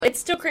It's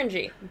still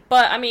cringy,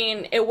 but I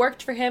mean, it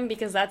worked for him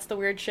because that's the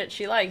weird shit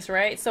she likes,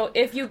 right? So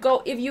if you go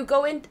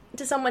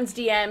into someone's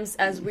DMs,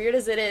 as weird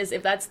as it is,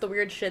 if that's the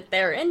weird shit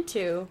they're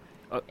into,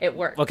 it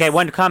works. Okay,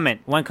 one comment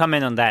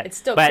on that. It's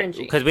still cringy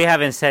because we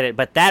haven't said it.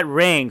 But that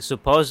ring,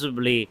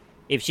 supposedly,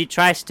 if she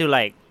tries to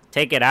like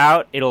take it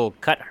out, it'll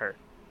cut her,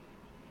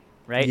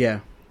 right?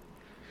 Yeah.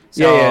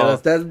 So,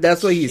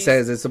 That's what he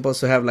says. It's supposed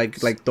to have like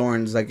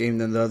thorns like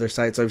aimed on the other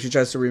side. So if she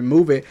tries to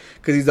remove it,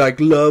 because he's like,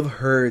 love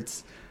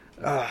hurts.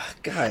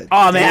 God.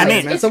 Oh man, damn, I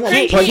mean,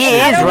 man. he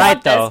is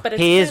right though.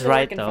 He is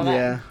right though.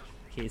 Yeah.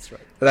 He's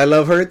right. But I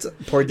love hurts.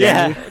 Poor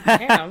Danny. Yeah.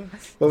 Damn.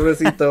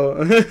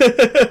 Pobrecito.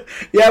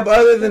 Yeah, but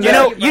other than You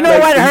know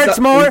what hurts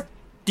more?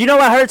 Do you know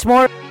what hurts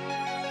more?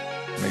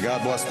 May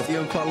God bless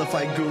the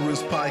Unqualified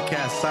Gurus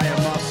podcast. I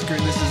am Oscar.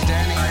 This is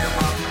Danny. I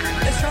am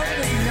Oscar.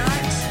 Astrology does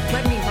not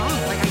let me wrong.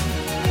 Like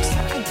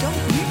I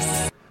don't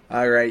miss.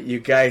 All right, you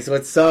guys,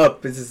 what's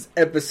up? This is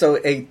episode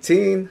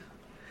 18.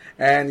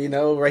 And,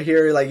 right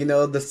here,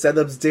 the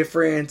setup's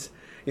different.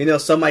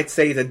 Some might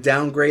say it's a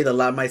downgrade. A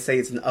lot might say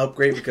it's an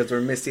upgrade because we're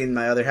missing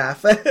my other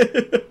half.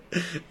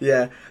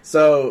 Yeah.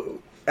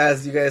 So,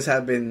 as you guys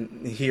have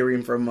been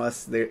hearing from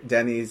us,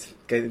 Danny's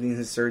getting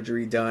his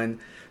surgery done.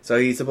 So,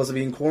 he's supposed to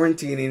be in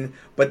quarantining,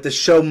 but the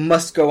show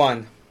must go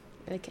on.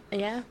 Okay.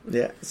 Yeah.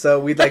 Yeah. So,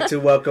 we'd like to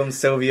welcome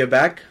Silvia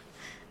back.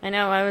 I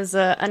know, I was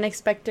an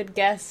unexpected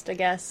guest, I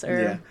guess.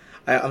 Yeah.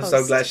 I'm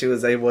so glad she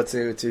was able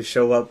to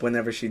show up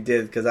whenever she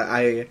did, because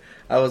I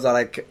was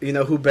like,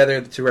 who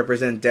better to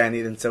represent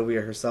Danny than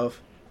Silvia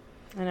herself?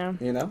 I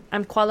know.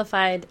 I'm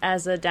qualified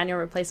as a Daniel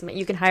replacement.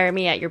 You can hire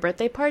me at your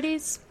birthday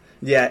parties.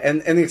 Yeah,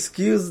 and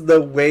excuse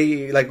the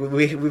way,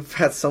 we've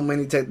had so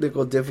many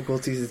technical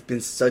difficulties. It's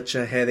been such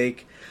a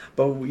headache,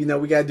 but we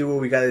gotta do what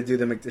we gotta do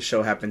to make the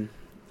show happen.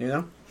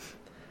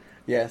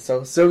 Yeah.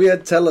 So Silvia,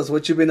 tell us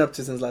what you've been up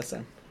to since last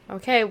time.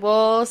 Okay,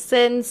 well,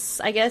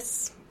 since I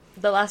guess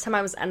the last time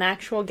I was an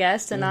actual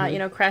guest and not,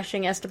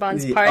 crashing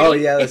Esteban's party. Oh,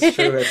 yeah, that's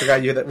true. I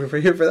forgot you were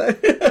here for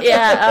that.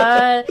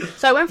 Yeah,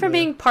 so I went from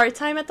being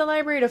part-time at the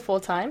library to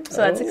full-time, so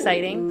that's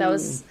exciting.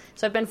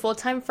 So I've been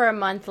full-time for a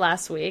month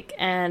last week,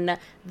 and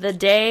the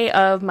day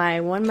of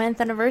my 1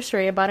 month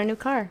anniversary, I bought a new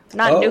car.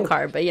 Not a new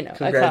car, but,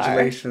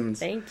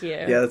 congratulations. A car. Thank you.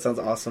 Yeah, that sounds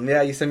awesome.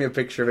 Yeah, you sent me a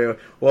picture of it.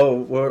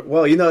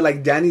 Whoa,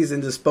 Danny's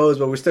indisposed,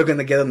 but we're still going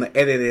to get him to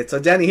edit it. So,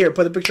 Danny, here,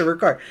 put a picture of her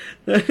car.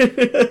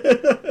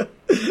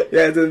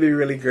 Yeah, it's going to be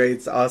really great.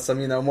 It's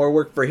awesome. More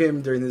work for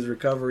him during his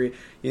recovery.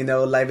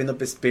 Liven up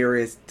his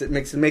spirits.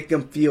 Make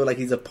him feel like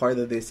he's a part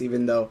of this,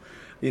 even though,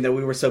 we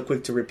were so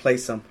quick to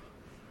replace him.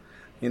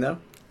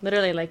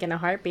 Literally, like in a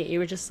heartbeat, you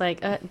were just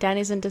like,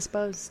 Danny's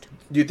indisposed.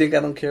 Do you think I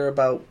don't care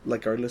about,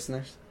 our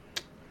listeners?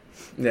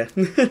 Yeah.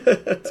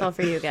 It's all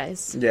for you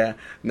guys. Yeah.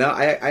 No,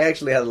 I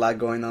actually had a lot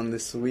going on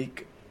this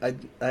week. I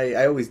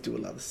always do a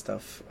lot of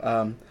stuff.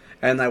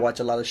 And I watch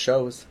a lot of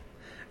shows.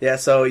 Yeah,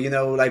 so,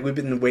 we've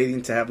been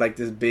waiting to have,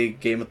 this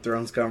big Game of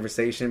Thrones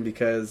conversation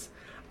because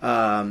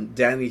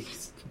Danny,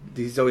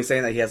 he's always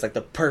saying that he has,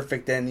 the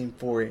perfect ending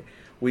for it.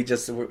 We're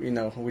just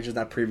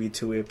not privy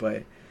to it,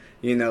 but,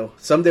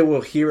 someday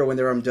we'll hear it when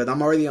I'm done.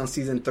 I'm already on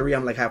season 3.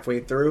 I'm, halfway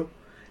through,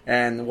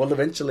 and we'll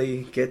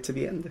eventually get to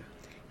the end.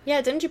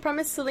 Yeah, didn't you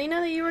promise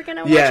Selena that you were going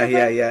to watch it?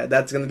 Yeah. Yeah.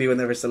 That's going to be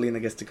whenever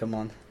Selena gets to come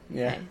on.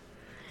 Yeah. Okay.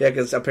 Yeah,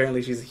 because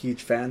apparently she's a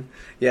huge fan.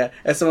 Yeah,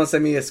 and someone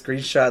sent me a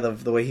screenshot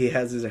of the way he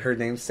has her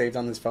name saved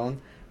on his phone.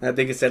 And I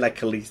think it said,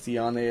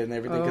 Khaleesi on it and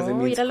everything, because it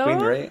means queen,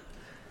 right?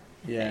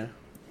 Yeah.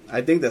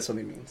 I think that's what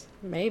it means.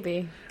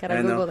 Maybe.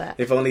 Gotta Google that.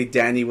 If only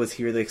Danny was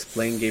here to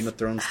explain Game of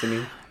Thrones to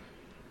me.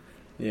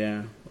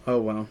 Yeah. Oh,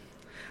 well.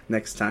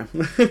 Next time.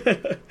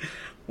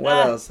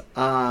 What else?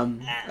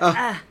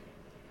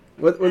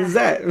 What is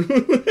that?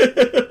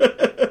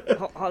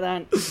 Hold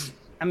on.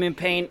 I'm in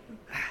pain.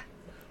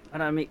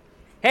 Hold on,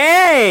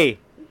 Hey!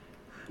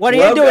 What are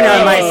you doing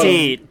on my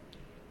seat?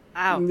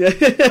 Ow.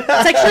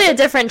 It's actually a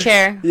different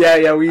chair.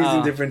 Yeah, we're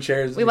using different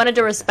chairs. We wanted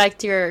to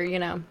respect your,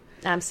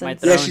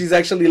 absence. Yeah, she's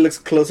actually looks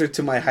closer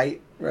to my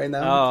height right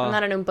now. Oh. I'm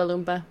not an Oompa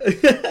Loompa.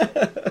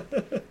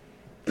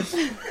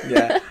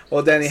 Yeah.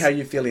 Well, Danny, how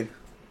you feeling?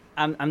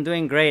 I'm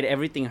doing great.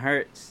 Everything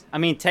hurts. I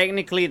mean,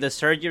 technically the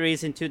surgery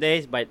is in 2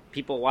 days, but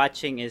people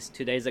watching is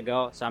 2 days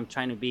ago, so I'm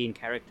trying to be in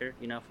character,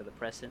 for the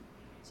present.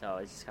 So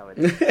it's just how it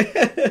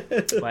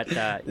is. But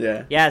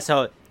yeah.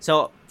 So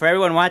for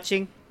everyone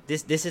watching,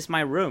 this is my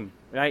room,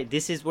 right?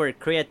 This is where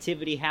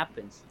creativity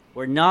happens,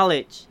 where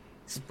knowledge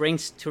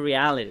springs to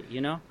reality.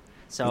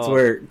 So it's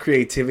where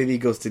creativity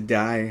goes to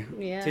die.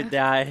 Yeah. To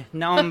die.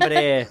 No,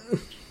 hombre.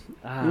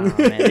 Oh,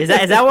 man. Is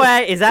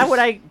that what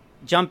I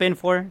jump in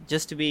for?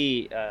 Just to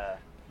be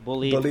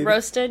bullied?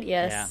 Roasted?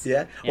 Yes.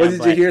 Yeah. Well,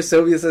 did you hear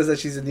Silvia says that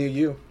she's a new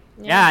you?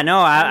 Yeah.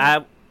 No.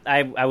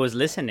 I was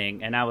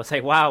listening and I was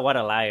like, wow, what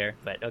a liar,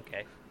 but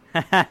okay.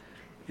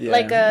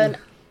 Like a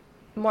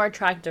more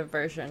attractive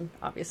version,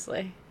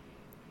 obviously.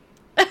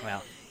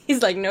 Well,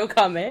 He's like, no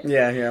comment.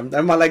 Yeah.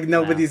 I'm like,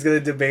 nobody's gonna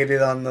debate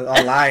it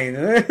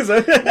online.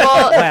 So-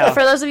 Well,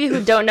 for those of you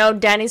who don't know,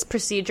 Danny's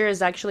procedure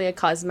is actually a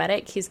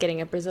cosmetic. He's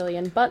getting a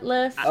Brazilian butt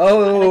lift.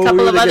 Oh, and a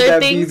couple of look at other that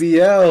things.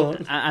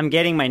 BBL. I'm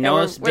getting my And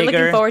nose we're bigger.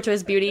 looking forward to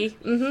his beauty.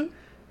 Mm-hmm.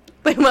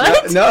 Wait,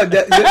 what? No, you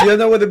don't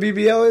know what a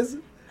BBL is?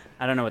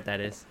 I don't know what that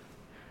is.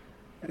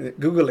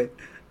 Google it.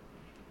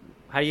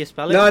 How do you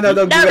spell it? No, don't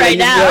Not Google right it.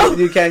 now.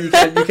 You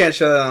can't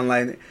show that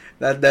online.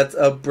 That's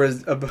a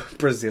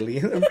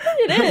Brazilian.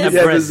 It is.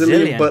 Yeah,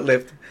 Brazilian butt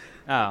lift.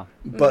 Oh,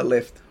 Butt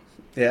lift.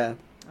 Yeah.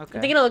 okay.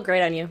 I think it'll look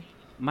great on you.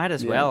 Might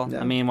as Yeah, well. yeah.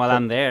 I mean, while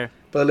I'm there.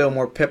 Put a little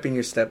more pep in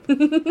your step.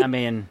 I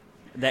mean,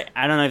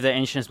 I don't know if the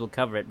insurance will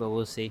cover it, but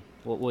we'll see.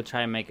 We'll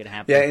try and make it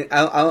happen. Yeah,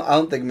 I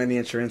don't think many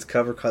insurance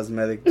cover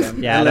cosmetic. Yeah, I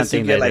don't unless you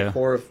think get they like do.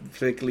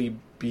 horrifically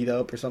beat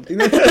up or something.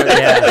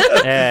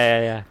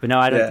 yeah. But no,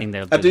 I don't think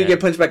they'll do After you that. get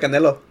punched by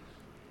Canelo.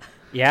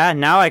 Yeah,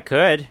 now I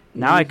could.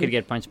 Now I could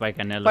get punched by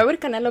Canelo. Why would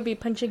Canelo be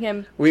punching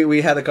him?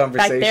 We had a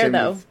conversation. there,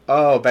 though.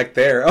 Oh, back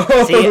there.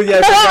 Oh, See?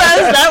 yeah.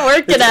 How's that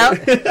working out?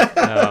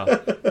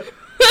 Oh.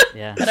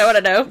 Yeah. I don't want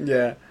to know.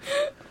 Yeah.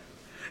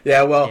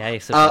 Yeah, well, Yeah, I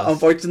suppose.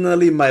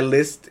 unfortunately, my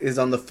list is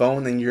on the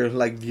phone, and you're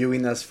like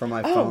viewing us from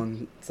my Oh.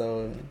 phone.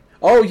 So,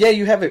 oh yeah,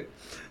 you have it.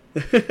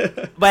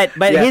 But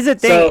Yeah, here's the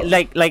thing, so-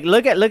 like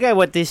look at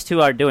what these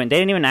two are doing. They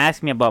didn't even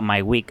ask me about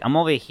my week. I'm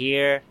over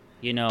here,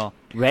 you know,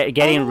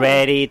 getting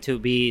ready to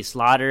be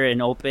slaughtered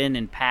and open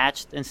and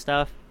patched and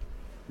stuff.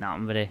 No,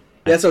 hombre.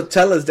 Yeah, so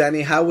tell us,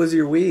 Danny, how was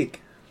your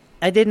week?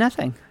 I did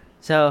nothing.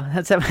 So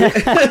that's no.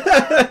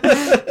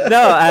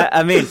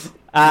 I mean,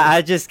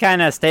 I just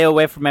kind of stay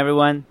away from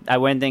everyone. I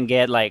went and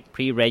get like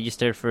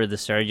pre-registered for the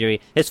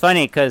surgery. It's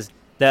funny because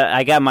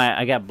I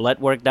got blood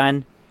work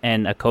done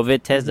and a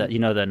COVID test. You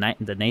know,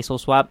 the nasal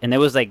swab, and there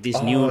was like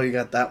this new. Oh, you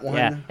got that one.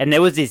 Yeah, and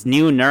there was this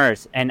new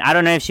nurse, and I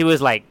don't know if she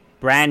was like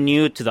brand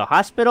new to the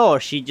hospital or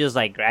she just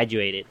like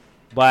graduated.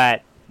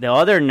 But the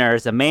other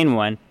nurse, the main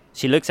one,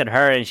 she looks at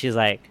her and she's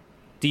like,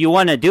 "Do you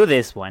want to do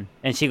this one?"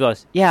 And she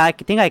goes, "Yeah, I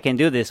think I can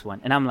do this one."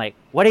 And I'm like,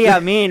 "What do you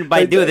mean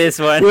by do this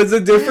one?" What's the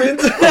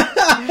difference?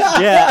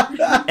 Yeah,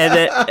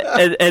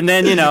 and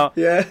then you know,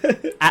 Yeah.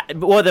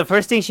 well, the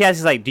first thing she asks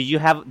is like, do you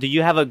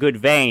have a good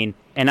vein?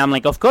 And I'm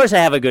like, of course I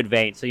have a good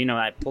vein. So you know,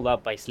 I pull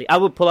up my sleeve. I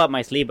would pull up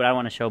my sleeve, but I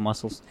want to show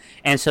muscles.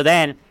 And so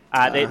then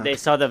they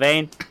saw the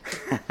vein.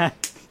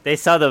 They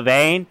saw the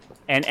vein,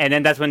 and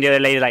then that's when the other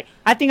lady's like,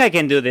 I think I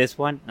can do this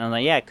one. And I'm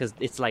like, yeah, because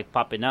it's like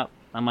popping up.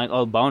 I'm like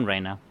all bone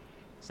right now.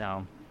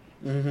 So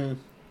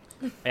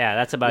yeah,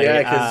 that's about Yeah,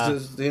 it.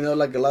 because you know,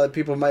 like a lot of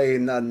people might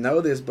not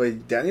know this,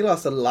 but Danny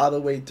lost a lot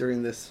of weight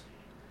during this.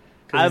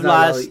 'Cause he's I've not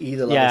allowed lost to eat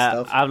a lot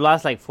of stuff. I've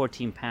lost like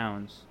 14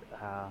 pounds.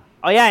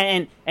 Oh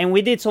yeah, and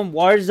we did some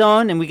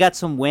Warzone and we got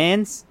some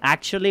wins.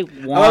 Actually,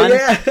 Oh one.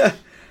 yeah,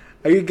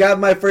 you got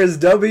my first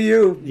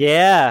W.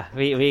 Yeah,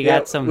 we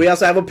got some We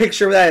also have a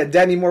picture of that.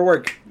 Danny, more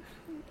work.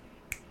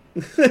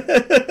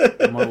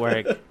 more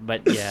work,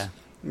 but yeah.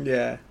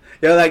 Yeah,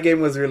 that game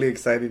was really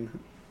exciting.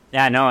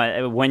 Yeah,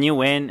 no. When you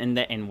win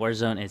in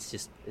Warzone, it's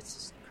just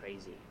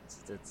crazy.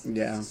 It's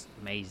Yeah. just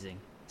amazing,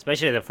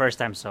 especially the first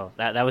time. So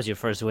that was your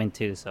first win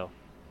too. So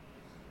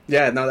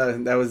Yeah, no,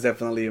 that was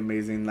definitely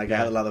amazing. Like I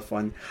had a lot of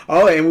fun.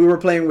 Oh, and we were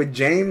playing with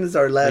James,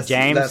 our last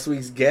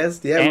week's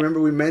guest. Yeah, And-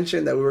 remember we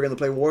mentioned that we were going to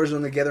play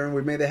Warzone together, and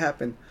we made it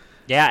happen.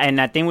 yeah, and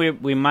I think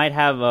we might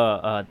have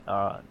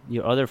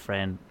your other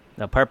friend,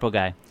 the purple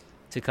guy,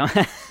 to come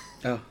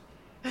Oh,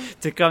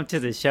 to come to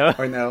the show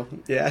or no?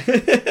 Yeah,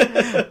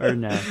 or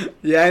no.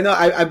 Yeah, I know.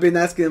 I've been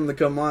asking him to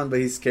come on, but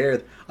he's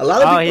scared. A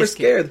lot of people are he's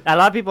scared. A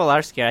lot of people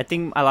are scared. I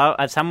think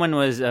someone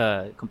was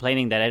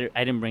complaining that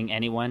I didn't bring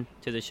anyone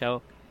to the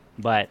show,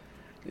 but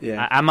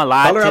Yeah, I'm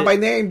allowed call her to. out by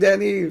name,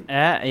 Danny.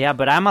 Yeah,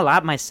 but I'm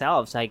allowed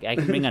myself. So I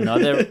can bring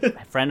another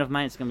friend of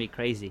mine. It's gonna be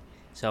crazy.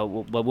 So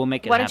we'll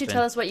make it Why happen. don't you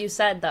tell us what you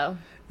said, though?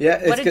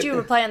 Yeah, What did you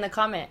reply in the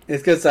comment?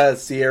 It's because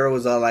Sierra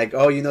was all like,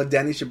 "Oh, you know,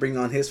 Danny should bring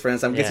on his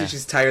friends." I'm guessing Yeah.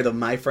 she's tired of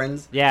my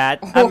friends. Yeah,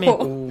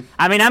 Ooh.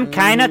 I'm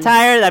kind of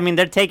tired. I mean,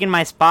 they're taking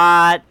my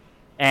spot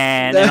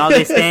and all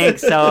these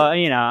things. So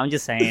you know, I'm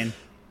just saying.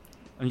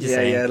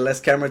 Yeah, less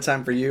camera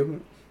time for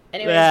you.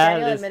 Anyways, Yeah,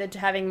 Daniel this- admitted to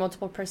having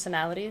multiple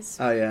personalities.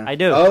 Oh yeah, I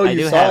do. Oh, I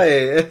you do saw have-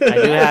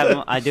 it.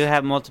 I do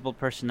have multiple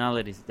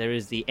personalities. There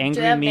is the Do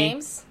angry they have me,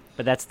 names?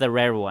 but that's the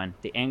rare one.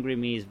 The angry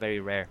me is very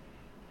rare.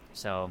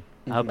 So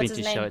I hope What's to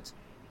his show name? it.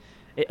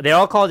 They're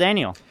all called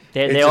Daniel.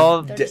 They It's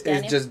all. They're just it's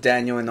Daniel? just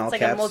Daniel in all It's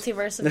like caps. a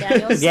multiverse of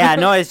Daniels. Yeah,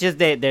 no, it's just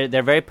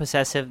they're very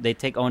possessive. They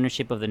take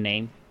ownership of the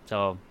name.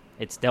 So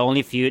it's the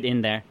only feud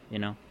in there. You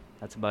know,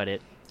 that's about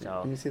it. Let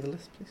So, me see the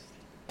list, please.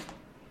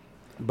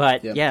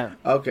 but Yeah. yeah,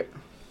 Okay.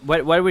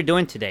 what are we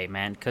doing today,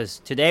 man? Because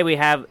today we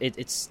have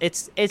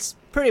it's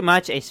pretty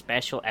much a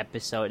special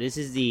episode. This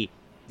is the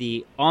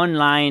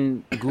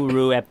online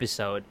guru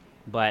episode,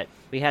 but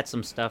we had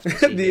some stuff to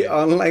see The here.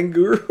 online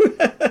guru.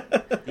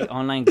 The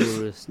online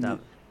guru stuff.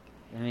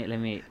 Let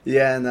me.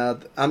 Yeah, no,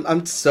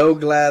 I'm so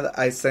glad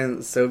I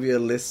sent Silvia a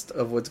list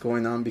of what's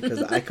going on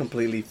because I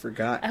completely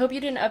forgot. I hope you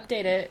didn't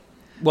update it.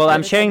 Well,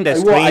 I'm sharing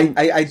the Well, screen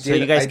I so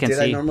you guys can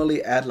I see.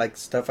 normally add like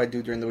stuff I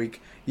do during the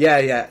week.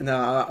 Yeah.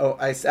 No,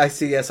 I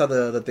see. I saw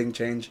the thing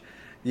change.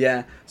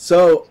 Yeah.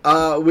 So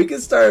we can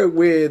start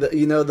with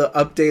the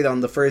update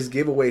on the first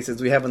giveaway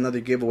since we have another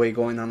giveaway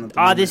going on. At the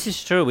moment. This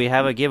is true. We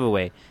have a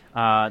giveaway.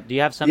 Do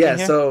you have something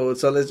here? So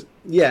let's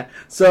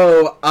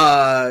So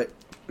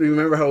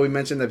remember how we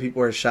mentioned that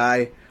people are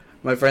shy?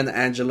 My friend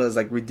Angela is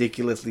like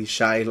ridiculously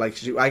shy. Like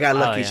I got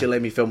lucky; she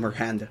let me film her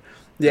hand.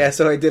 Yeah,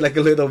 so I did like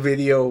a little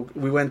video.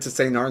 We went to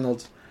St.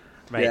 Arnold's.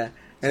 Right. Yeah,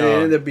 and it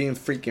ended up being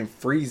freaking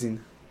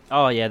freezing.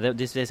 Oh yeah,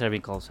 these days are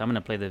being cold. So I'm gonna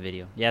play the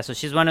video. Yeah, so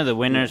she's one of the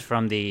winners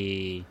from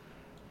the.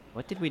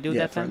 What did we do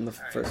that time? From the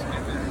first.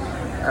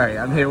 All right,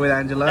 I'm here with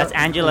Angela. That's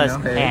Angela's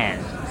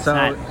hand.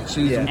 So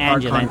she's in our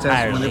Angela contest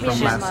entirely. winner from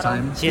She's last model.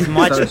 time. She's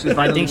much. So she I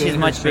finally think she's gained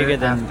much her bigger shirt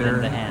than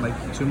after the hand.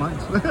 like 2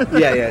 months.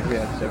 Yeah,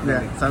 definitely.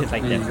 Yeah, so It's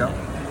like there you this. go.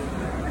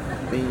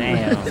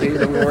 Damn. See, we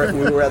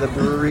were at the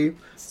brewery,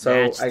 so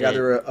Snatched I got it.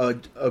 her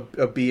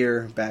a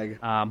beer bag.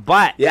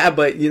 But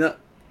But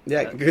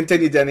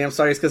continue, Danny. I'm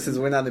sorry, it's because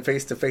we're not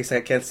face to face.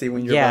 I can't see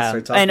when you're about to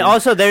start talking. and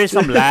also there is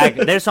some lag.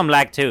 There's some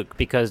lag too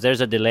because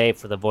there's a delay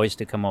for the voice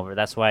to come over.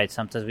 That's why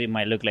sometimes we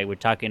might look like we're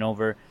talking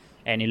over,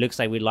 and it looks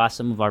like we lost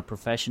some of our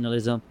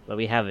professionalism, but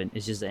we haven't.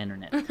 It's just the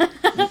internet.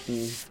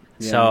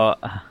 So,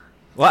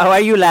 why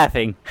are you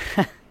laughing?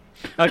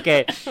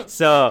 Okay,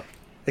 so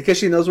because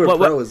she knows we're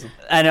pros.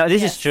 I know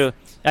this is true.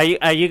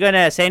 Are you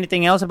gonna say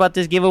anything else about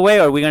this giveaway,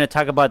 or are we gonna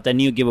talk about the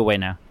new giveaway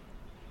now?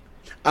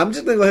 I'm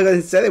just gonna go ahead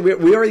and say it.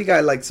 We already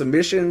got like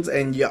submissions,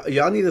 and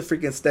y'all need to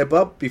freaking step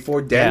up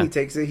before Danny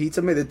takes it. He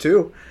submitted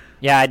too.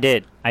 Yeah, I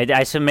did.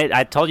 I submit.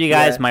 I told you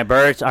guys Yeah. my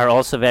birds are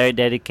also very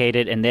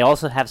dedicated, and they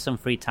also have some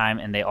free time,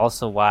 and they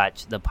also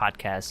watch the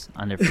podcast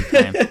on their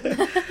free time.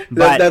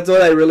 But That's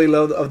what I really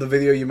love of the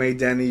video you made,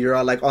 Danny. You're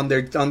all like on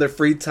their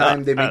free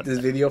time. They make this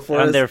video for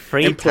on us, their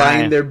free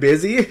implying time. they're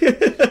busy.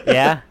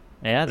 yeah,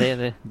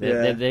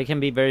 they can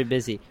be very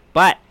busy.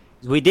 But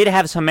we did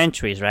have some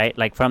entries, right?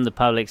 Like from the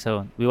public,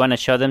 so we want to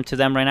show them to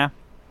them right now.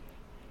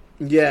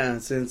 Yeah,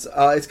 since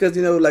it's because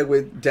like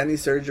with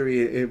Danny's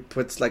surgery, it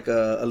puts like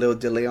a little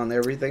delay on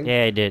everything.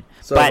 Yeah, I did.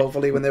 So but,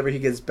 hopefully, whenever he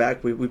gets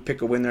back, we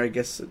pick a winner, I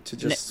guess, to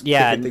just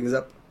yeah. pick things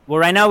up. Well,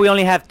 right now we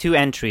only have 2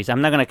 entries.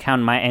 I'm not gonna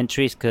count my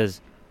entries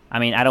because, I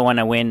mean, I don't want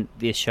to win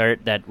the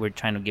shirt that we're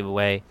trying to give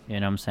away. You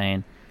know what I'm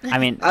saying? I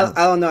mean, I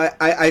don't know.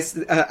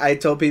 I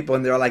told people,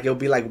 and they're like, it'll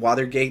be like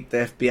Watergate.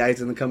 The FBI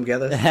is gonna come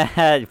get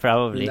us.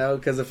 probably.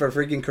 Because of our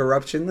freaking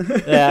corruption.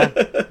 Yeah,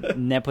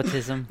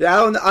 nepotism. Yeah,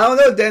 I don't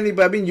know, Danny,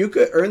 but I mean, you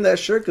could earn that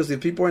shirt because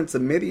if people aren't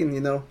submitting,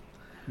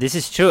 This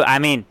is true. I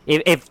mean,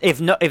 if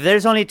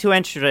there's only 2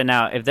 entries right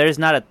now, if there's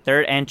not a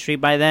third entry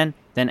by then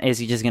it's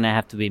just gonna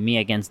have to be me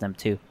against them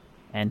too,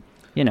 and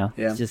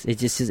it's just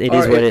it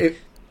is what it.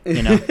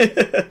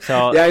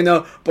 So yeah, I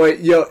know, but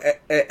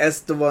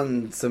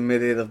Esteban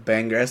submitted a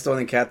banger. Esteban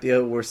and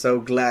Katia, we're so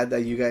glad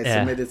that you guys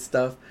submitted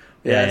stuff.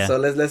 Yeah. So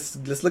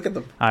let's look at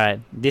them. All right,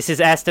 this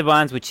is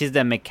Esteban's, which is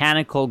the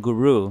mechanical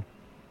guru.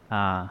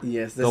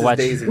 Yes, this is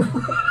Daisy.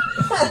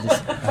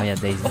 Oh yeah,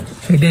 Daisy.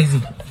 Hey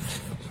Daisy.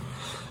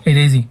 Hey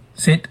Daisy,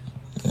 sit.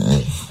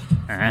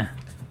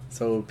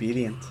 So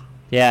obedient.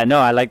 Yeah, no,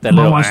 I like that.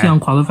 Want to watch the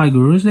Unqualified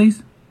Gurus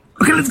days?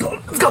 Okay, let's go.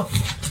 Let's go.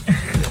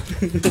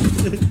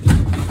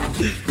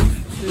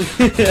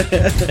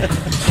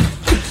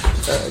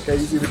 Can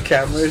you see the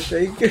camera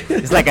shake?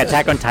 It's like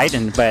Attack on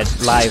Titan, but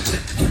live.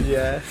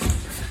 Yeah.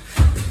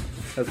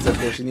 That's so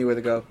cool. She knew where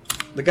to go.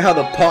 Look at how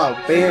the paw.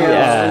 Bam.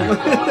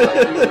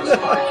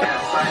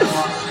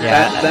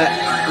 Yeah.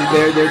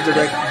 Their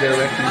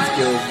directing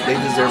skills. They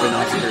deserve an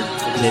Oscar.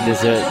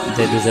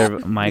 They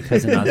deserve my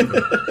cousin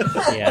Oscar.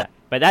 Yeah,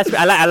 but that's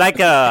I like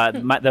I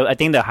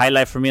think the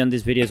highlight for me on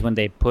this video is when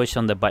they push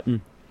on the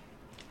button.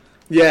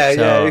 Yeah.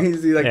 You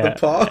see the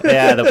paw.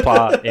 Yeah, the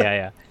paw.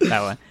 Yeah,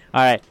 that one.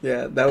 All right.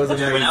 Yeah, that was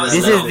amazing.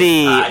 This is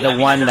the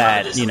one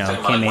that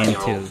came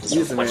into.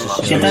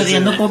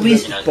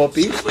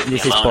 Poppies.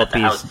 This is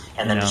Poppies.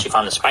 And then she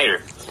found the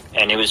spider,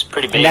 and it was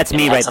pretty big. And that's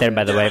me right there,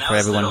 by the way, for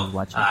everyone who's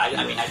watching.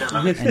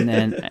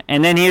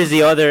 And then here's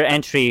the other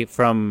entry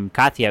from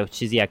Katia,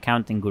 which is the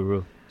accounting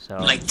guru. So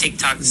like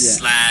TikTok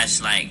slash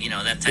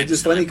that type. It's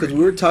just funny because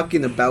we were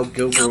talking about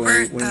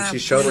Gilbert when she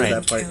showed us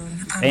that part.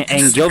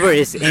 And Gilbert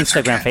is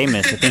Instagram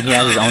famous. I think he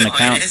has his own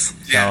account.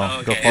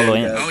 So go follow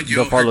him.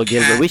 Go follow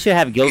Gilbert. We should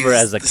have Gilbert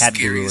as a cat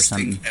guru or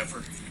something.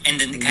 And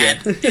then the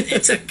cat,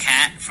 it's a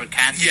cat for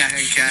cats. Yeah,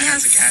 and Cat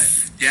has a cat.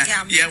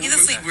 Yeah. He's a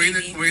sweet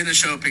baby. We're gonna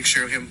show a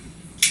picture of him.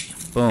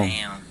 Boom.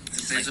 Damn.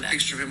 There's a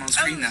picture of him on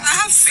screen now. I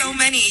have so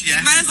many. Yeah.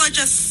 You might as well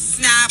just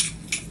snap.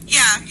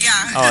 Yeah.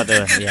 Oh,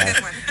 Good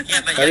yeah. one.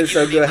 Yeah, but That is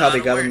so good how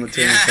they got him to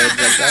turn his head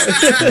like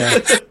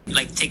that.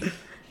 like tick.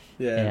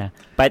 Yeah.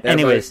 But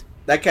anyways.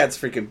 That cat's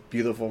freaking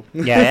beautiful.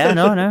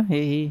 No.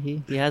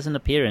 He has an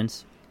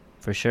appearance,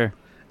 for sure.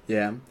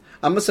 Yeah.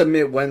 I'm gonna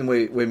submit one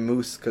with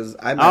Moose because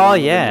I'm.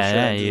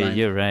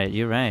 You're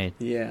right.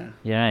 Yeah.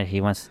 Yeah,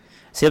 he wants.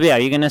 Silvia, are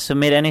you gonna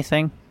submit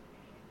anything?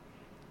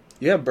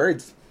 You have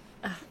birds.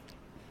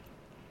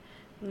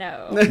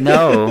 No.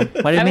 No. What do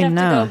you I would mean have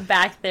no? to go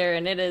back there,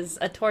 and it is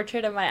a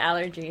torture to my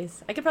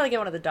allergies. I could probably get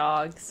one of the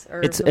dogs.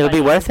 Or It'll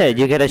be worth it.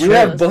 You get a You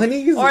have shirt.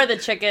 bunnies? Or the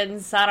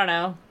chickens. I don't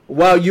know.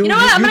 Wow, you know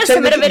what? I'm going to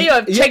submit a technically- video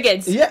of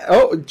chickens. Yeah,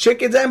 oh,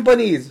 chickens and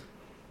bunnies.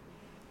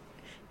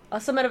 I'll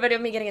submit a video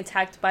of me getting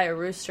attacked by a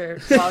rooster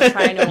while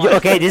trying to watch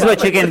Okay, this is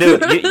what you can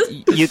football.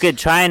 do. You could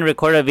try and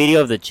record a video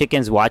of the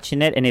chickens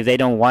watching it, and if they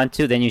don't want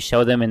to, then you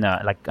show them in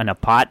a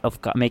pot of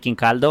making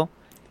caldo,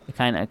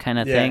 kind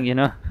of Yeah. thing, you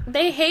know.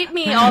 They hate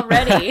me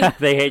already.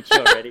 They hate you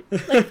already.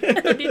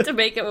 I don't need to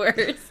make it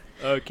worse.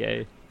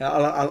 Okay.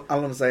 All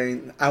I'm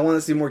saying, I want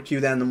to see more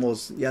cute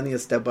animals. Y'all need to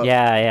step up.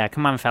 Yeah.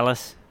 Come on,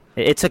 fellas.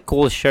 It's a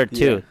cool shirt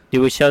too. Yeah.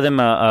 Do we show them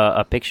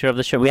a picture of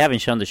the shirt? We haven't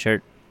shown the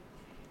shirt.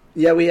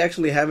 Yeah, we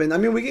actually haven't. I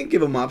mean, we can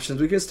give them options.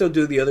 We can still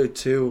do the other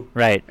two.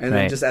 Right. And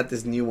then just add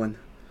this new one.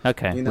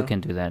 Okay, you know? we can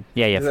do that.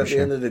 Yeah, 'Cause for at the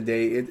sure. end of the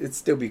day, it'd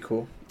still be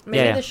cool.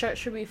 Maybe Yeah. the shirt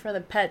should be for the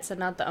pets and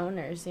not the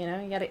owners, you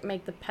know? You gotta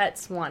make the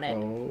pets want it.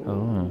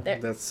 Oh.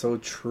 That's so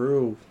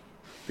true.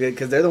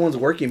 Because they're the ones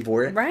working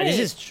for it. Right. This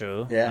is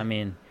true. Yeah. I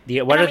mean,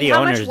 what are the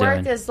how owners much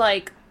work doing? is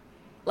like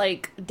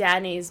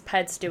Danny's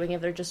pets doing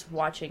if they're just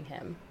watching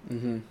him?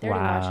 Mm-hmm. They're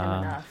already watching him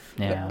Wow. enough.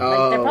 Yeah.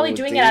 Like, they're probably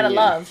doing it out of dang.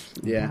 love.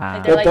 Yeah. Wow.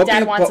 Like, they're like,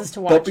 Dad wants us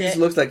to watch Puppies it.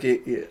 looks like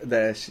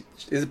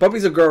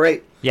Puppy's a girl,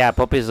 right? Yeah,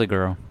 Poppy's a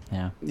girl.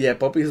 Yeah. Yeah,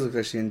 Puppies looks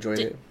like she enjoyed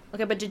it.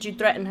 Okay, but did you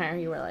threaten her?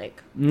 You were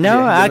like, No,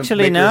 Yeah,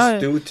 actually, make her no.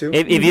 stew, too.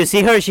 If you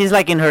see her, she's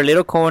like in her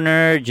little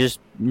corner, just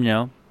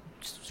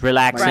just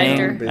relaxing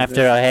Grinder.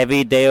 after a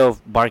heavy day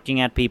of barking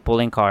at people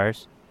in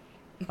cars.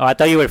 Oh, I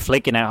thought you were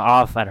flicking it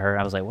off at her.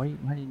 I was like, what are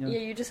you doing? yeah,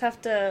 you just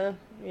have to.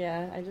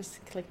 Yeah, I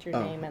just clicked your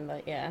Oh. name and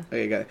yeah.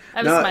 Okay, got it.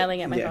 I was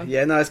smiling at my yeah, phone.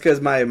 Yeah, no, it's because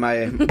my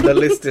the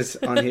list is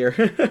on here.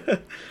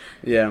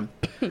 Yeah.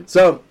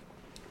 So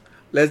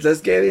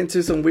let's get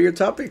into some weird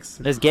topics.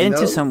 Let's get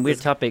into No, some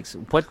weird topics.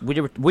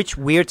 Which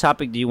weird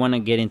topic do you want to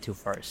get into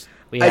first?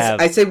 We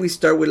have I say we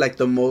start with like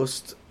the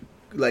most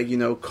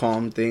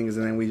calm things,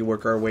 and then we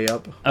work our way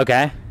up.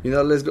 okay.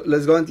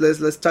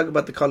 Let's talk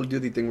about the Call of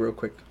Duty thing real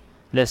quick.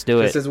 Let's do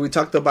it. Since we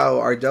talked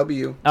about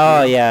RW.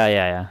 Oh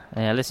yeah.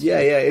 Let's. Yeah.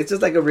 It's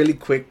just like a really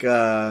quick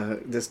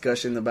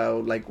discussion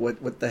about like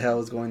what the hell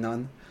is going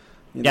on.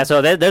 you know? Yeah.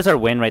 So there's our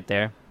win right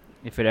there.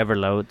 If it ever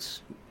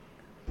loads.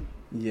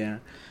 Yeah.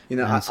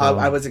 And I so-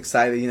 was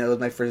excited. It was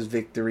my first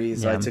victory,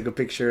 so Yeah. I took a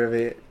picture of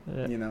it.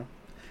 Yeah.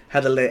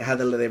 Had to let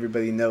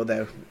everybody know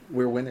that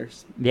we're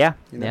winners. Yeah.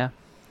 You know? Yeah.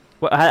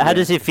 Well, how Yeah.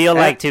 does it feel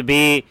like to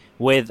be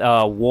with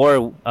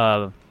war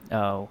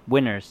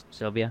winners,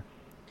 Silvia?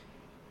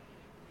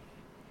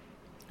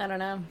 I don't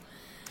know.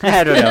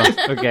 I don't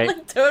know. Okay.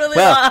 Totally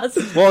Well,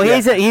 lost. Well,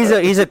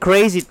 he's a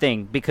crazy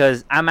thing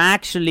because I'm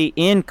actually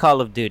in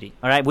Call of Duty.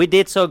 All right, we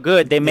did so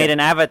good. They made Yeah. an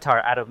avatar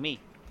out of me.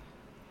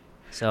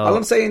 So All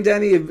I'm saying,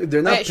 Danny, if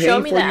they're not Wait,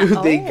 show paying me for that.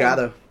 you, they Oh.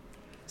 gotta.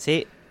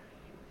 see,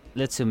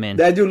 let's zoom in.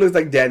 That dude looks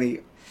like Danny.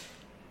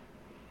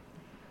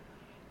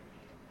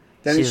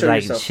 Danny, show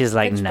yourself. she's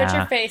like, Put your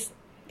nah. face.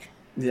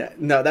 Yeah,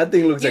 no, that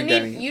thing looks You like need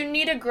Danny. you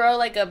need to grow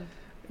like a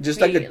Just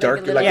like a like a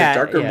darker, little- like Yeah, a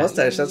darker yeah.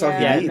 mustache. That's all Yeah.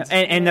 he Yeah, needs.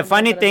 and the A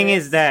funny little bit thing of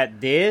is this.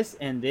 that this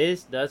and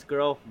this does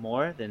grow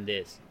more than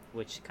this,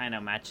 which kind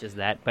of matches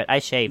that. But I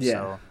shave,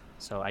 Yeah.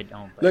 so I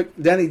don't. But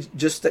Look, Danny,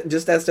 just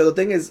that's the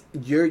thing is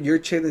your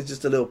chin is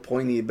just a little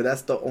pointy, but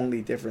that's the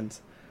only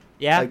difference.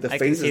 yeah, like the I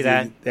face can see is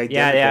that. identical.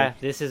 Yeah.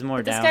 This is more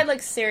But this down. guy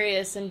looks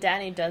serious and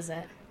Danny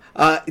doesn't.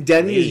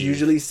 Danny is Please.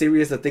 usually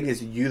serious. The thing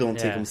is, you don't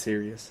take Yeah. him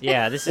serious.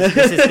 Yeah, this is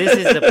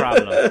the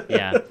problem.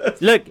 Yeah.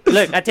 Look.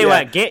 I tell you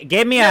Yeah. what.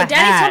 Get me No, a Danny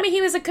hat. told me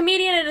he was a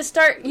comedian and to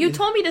start. You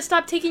told me to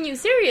stop taking you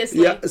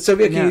seriously. Yeah,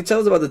 Silvia, can Yeah. you tell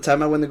us about the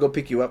time I went to go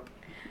pick you up?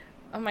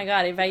 Oh my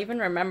god, if I even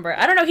remember.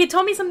 I don't know. He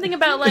told me something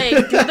about like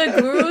do the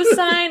guru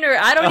sign or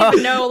I don't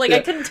even know. Like I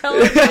couldn't tell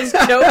if he was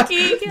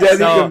joking. Danny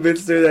So-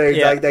 convinced her that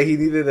Yeah. that he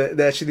needed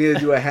that she needed to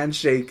do a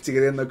handshake to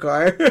get in the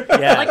car.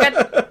 Yeah.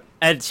 Like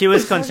And she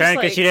was just concerned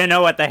because like- she didn't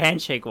know what the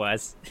handshake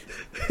was.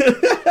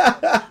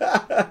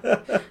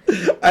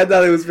 I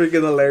thought it was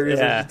freaking hilarious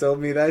Yeah. when she told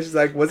me that. She's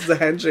like, "What's the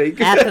handshake?"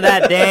 After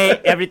that day,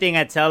 everything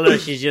I tell her,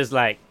 she's just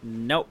like,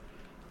 nope,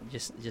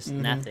 just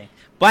Mm-hmm. nothing.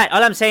 But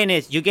all I'm saying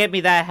is, you get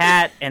me that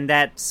hat and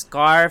that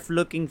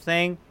scarf-looking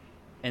thing,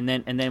 and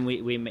then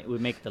we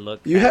make the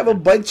look. You have a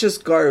happen. bunch of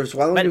scarves.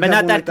 Why don't but you but have not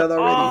one that. like that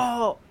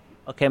already? Oh,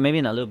 okay, maybe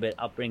in a little bit.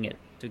 I'll bring it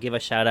to give a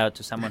shout out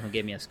to someone who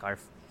gave me a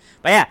scarf.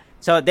 But yeah,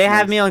 so they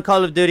have Nice. me on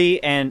Call of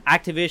Duty and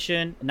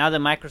Activision. Now that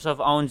Microsoft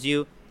owns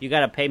you, you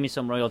gotta pay me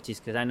some royalties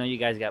because I know you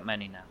guys got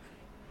money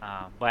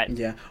now. But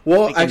Yeah.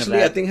 Well, Speaking of actually, I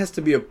that- think it has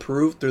to be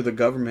approved through the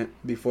government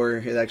before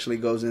it actually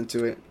goes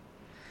into it.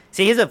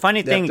 see, here's a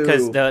funny They thing have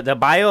because to- the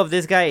bio of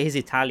this guy is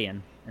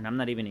Italian, and I'm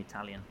not even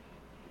Italian.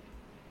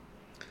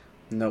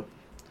 Nope.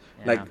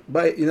 Yeah. Like,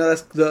 but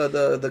that's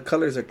the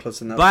colors are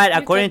close enough. But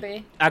You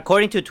could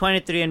according be. to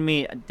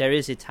 23andMe, there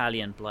is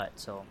Italian blood.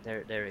 So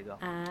there we go.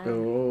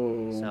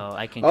 Oh. So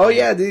I can. Oh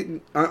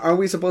claim- yeah, aren't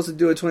we supposed to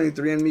do a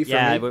 23andMe for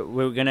Yeah, me?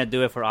 we're gonna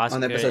do it for Oscar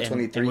On episode and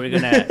 23. we're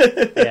gonna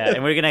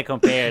and we're gonna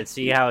compare and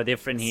see how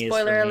different he is.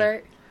 spoiler from me.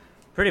 alert.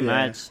 Pretty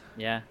Yeah. much,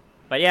 yeah.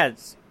 But yeah,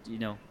 it's,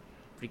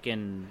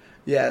 freaking.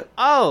 Yeah.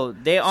 Oh,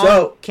 they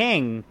own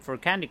King for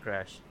Candy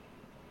Crush.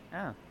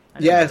 Oh. I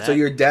didn't know So that.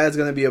 your dad's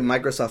gonna be a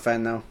Microsoft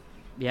fan now.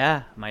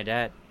 Yeah, my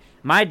dad.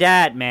 My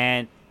dad,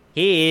 man,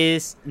 he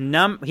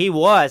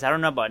was, I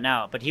don't know about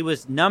now, but he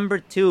was number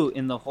 2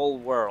 in the whole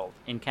world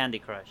in Candy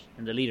Crush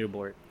in the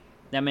leaderboard.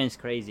 That man's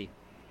crazy.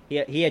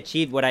 He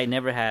achieved what I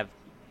never have.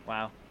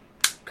 Wow.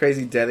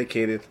 Crazy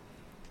dedicated.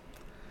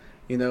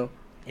 You know.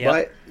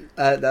 Yep.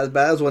 But that's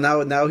bad.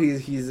 Well, now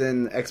he's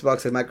an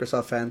Xbox and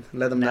Microsoft fan.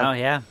 Let him know. Now,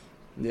 yeah.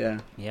 Yeah.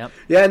 Yep.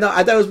 Yeah, no,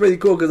 I thought it was pretty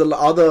cool because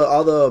all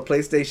the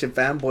PlayStation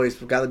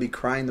fanboys got to be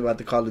crying about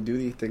the Call of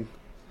Duty thing.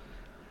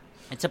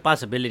 It's a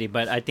possibility,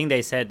 but I think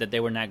they said that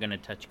they were not going to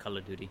touch Call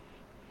of Duty.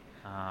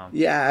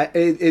 Yeah,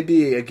 it'd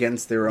be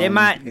against their own.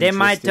 They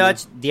might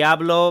touch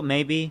Diablo,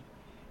 maybe,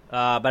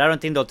 but I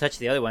don't think they'll touch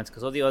the other ones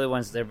because all the other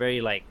ones they're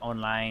very like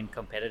online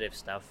competitive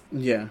stuff.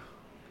 Yeah.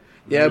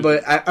 Yeah,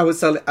 but I was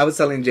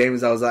telling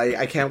James, I was like,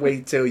 I can't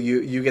wait till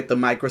you get the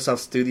Microsoft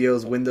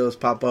Studios Windows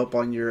pop up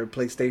on your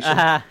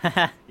PlayStation.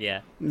 Yeah.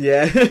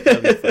 Yeah.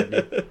 That'd be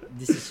funny.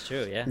 This is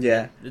true, yeah.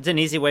 Yeah. It's an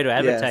easy way to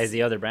advertise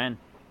the other brand.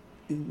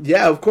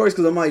 Yeah, of course,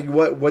 because I'm like,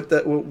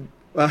 and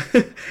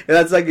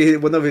that's like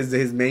one of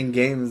his main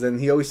games, and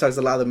he always talks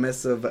a lot of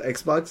mess of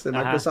Xbox and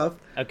Microsoft.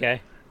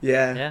 Okay.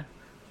 Yeah.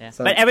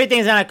 So, but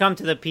everything's gonna come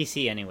to the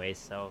PC anyways,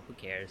 so who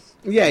cares?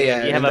 Yeah.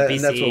 You have a PC.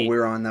 And that's what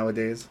we're on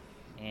nowadays.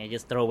 Yeah,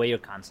 just throw away your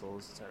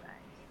consoles. It's alright.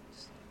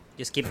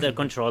 Just keep the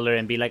controller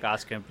and be like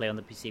Oscar and play on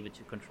the PC with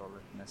your controller.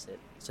 And that's it.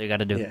 So you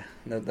gotta do. Yeah.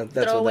 That's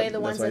Throw away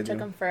the ones that took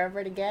them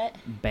forever to get.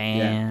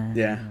 Bam.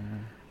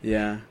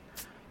 Yeah.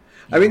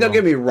 I mean, don't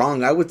get me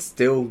wrong. I would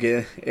still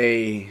get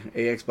a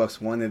Xbox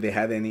One if they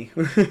had any.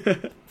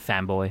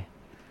 Fanboy.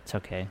 It's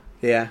okay.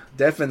 Yeah,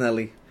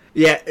 definitely.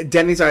 Yeah,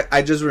 Denny's.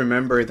 I just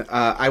remembered.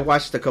 I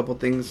watched a couple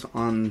things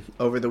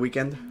over the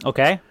weekend.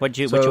 Okay, what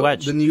you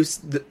watch? The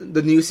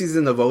new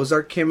season of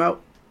Ozark came out.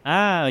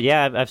 Ah,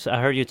 yeah,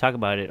 I heard you talk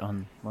about it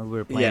on when we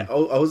were playing. Yeah,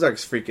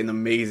 Ozark's freaking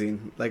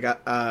amazing. Like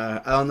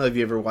I don't know if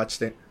you ever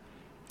watched it.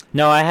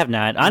 No, I have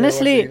not.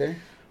 Honestly,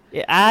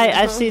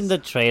 I've seen the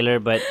trailer,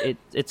 but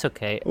it's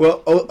okay.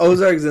 Well,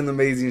 Ozark's an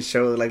amazing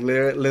show. Like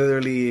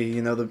literally,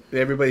 you know,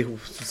 everybody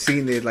who's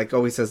seen it like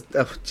always says,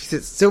 "Oh,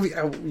 Jesus,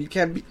 Silvia, you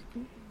can't be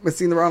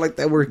messing around like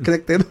that. We're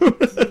connected."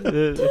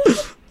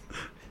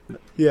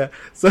 Yeah.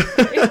 So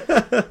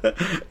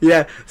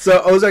yeah.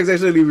 So Ozark's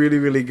actually really,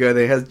 really good.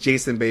 It has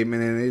Jason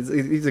Bateman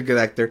and he's a good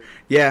actor.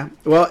 Yeah.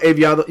 Well, if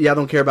y'all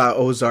don't care about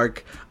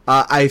Ozark,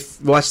 I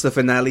watched the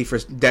finale for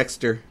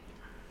Dexter,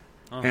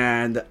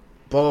 and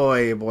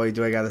boy,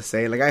 do I gotta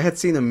say, like I had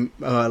seen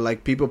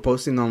like people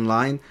posting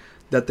online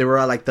that they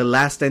were like the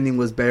last ending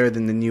was better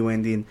than the new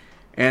ending,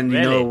 and you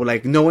know,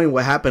 like knowing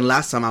what happened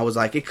last time, I was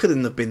like, it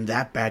couldn't have been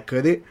that bad,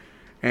 could it?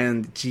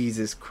 And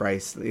Jesus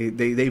Christ,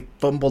 they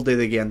fumbled it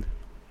again.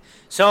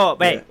 So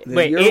wait,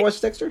 you ever watch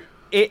Dexter?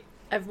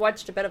 I've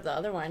watched a bit of the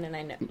other one, and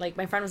I know, like,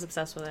 my friend was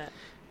obsessed with it.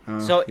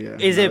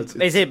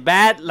 Is it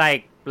bad,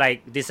 like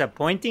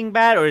disappointing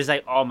bad, or is it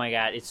like, oh my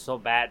god, it's so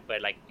bad,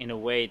 but like in a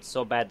way it's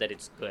so bad that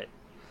it's good?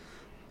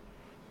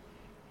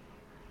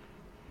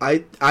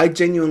 I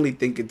genuinely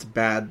think it's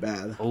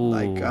bad. Ooh,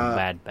 like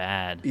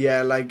bad.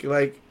 Yeah, like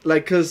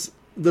because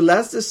the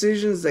last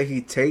decisions that he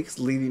takes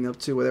leading up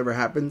to whatever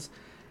happens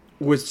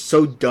was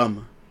so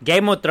dumb.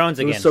 Game of Thrones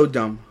again. It was so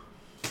dumb.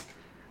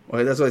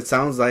 Well, that's what it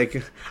sounds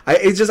like.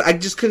 I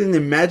just couldn't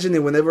imagine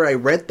it whenever I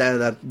read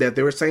that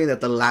they were saying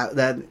that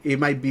that it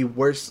might be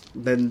worse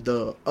than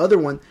the other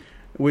one,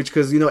 which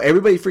because you know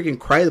everybody freaking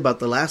cried about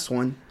the last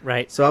one,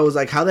 right? So I was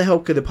like, how the hell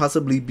could it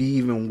possibly be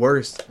even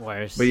worse?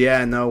 Worse. But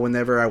yeah, no.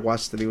 Whenever I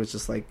watched it, it was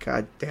just like,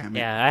 God damn it.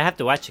 Yeah, I have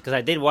to watch it because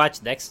I did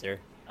watch Dexter,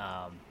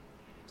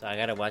 so I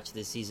gotta watch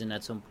this season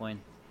at some point,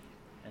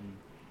 and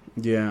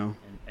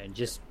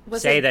just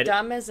was say it that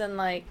dumb as in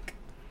like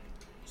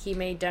he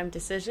made dumb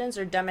decisions,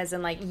 or dumb as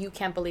in like you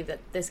can't believe that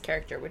this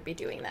character would be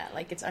doing that,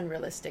 like it's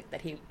unrealistic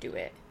that he would do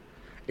it.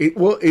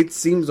 It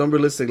seems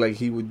unrealistic, like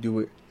he would do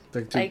it.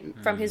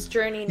 Like from his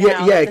journey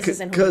now. Yeah,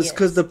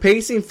 because the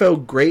pacing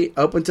felt great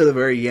up until the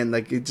very end.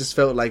 Like it just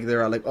felt like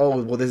they're like,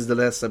 oh well, this is the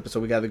last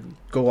episode, we got to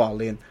go all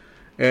in.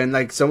 And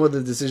like some of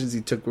the decisions he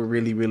took were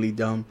really, really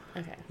dumb.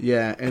 Okay.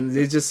 Yeah, and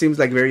it just seems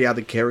like very out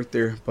of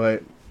character,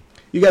 but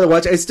you gotta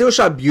watch it. It's still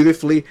shot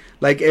beautifully.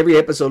 Like every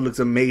episode looks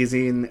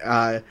amazing.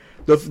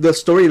 The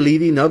story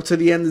leading up to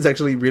the end is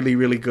actually really,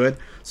 really good.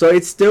 So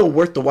it's still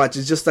worth the watch.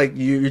 It's just like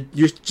you're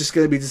just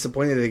gonna be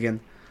disappointed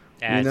again.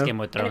 Yeah, it's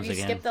Game of Thrones and if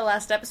you again. skip the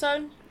last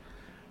episode.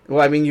 Well,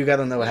 I mean, you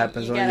gotta know what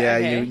happens. You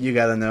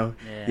gotta know.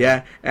 Yeah.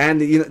 Yeah,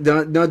 and you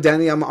know,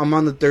 Danny, I'm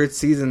on the 3rd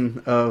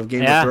season of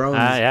Game of Thrones.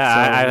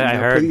 I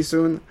heard.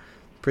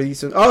 Pretty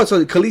soon. Oh,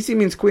 so Khaleesi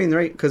means queen,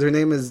 right? Because her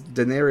name is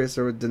Daenerys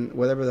or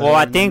whatever. Well,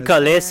 I think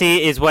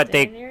Khaleesi is what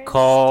they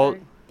call.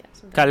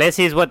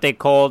 Khaleesi is what they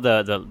call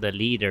the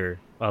leader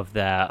of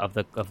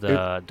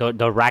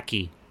the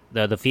Raki,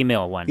 the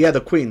female one. Yeah,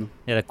 the queen.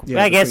 Yeah,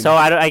 I guess queen. So.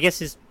 I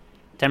guess it's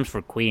terms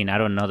for queen. I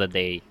don't know that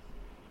they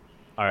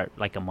are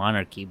like a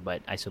monarchy,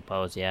 but I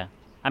suppose, yeah.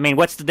 I mean,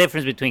 what's the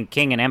difference between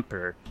king and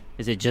emperor?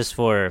 Is it just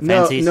for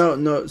No, fancies?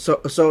 no.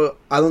 So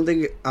I don't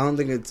think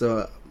it's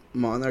a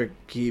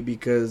monarchy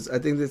because I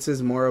think this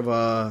is more of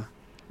a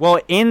Well,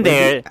 in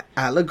there,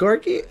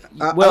 allegory.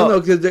 I Well- don't know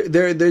because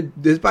they're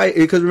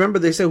because remember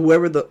they say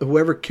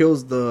whoever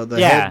kills the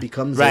head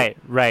becomes it.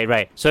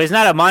 right. So it's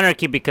not a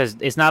monarchy because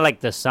it's not like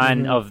the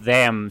son of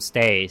them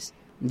stays.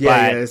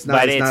 Yeah, But- it's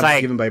but not like-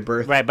 given by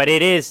birth. Right, but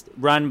it is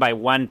run by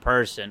one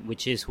person,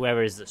 which is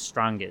whoever is the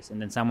strongest, and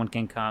then someone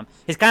can come.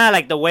 It's kind of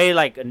like the way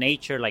like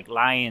nature, like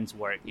lions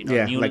work, you know,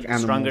 Yeah, new, like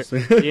stronger,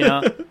 animals. you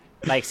know.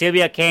 Like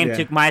Silvia came, Yeah.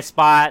 took my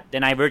spot,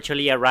 then I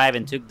virtually arrived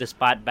and took the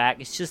spot back.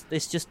 It's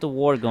just a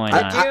war going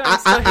on. I'm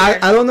still here.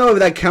 I don't know if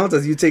that counts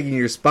as you taking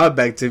your spot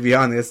back. To be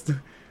honest,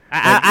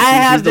 I Like,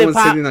 have she's the the one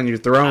power. sitting on your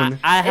throne.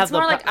 I have It's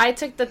more the like I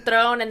took the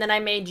throne and then I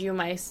made you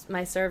my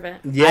servant.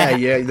 Yeah,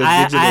 the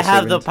I digital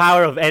have the servant.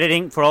 power of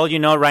editing. For all you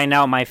know, right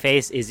now my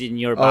face is in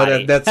your Oh,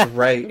 body. that's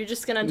right. You're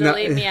just gonna No.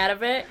 delete me out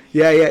of it.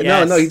 Yeah.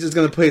 Yes. No, he's just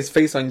gonna put his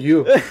face on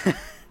you.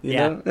 You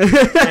Yeah. know?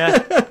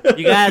 Yeah.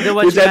 You gotta do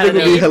what Which you I gotta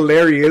think would be do.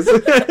 hilarious.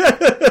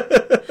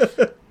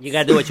 You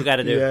gotta do what you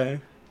gotta do. Yeah.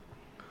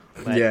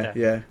 But,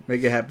 Yeah.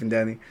 Make it happen,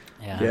 Danny.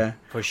 Yeah.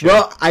 for sure.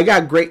 Well, I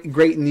got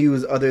great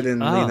news other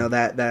than Oh.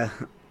 that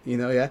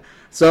yeah.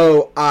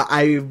 So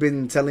I've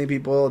been telling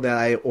people that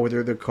I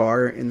ordered a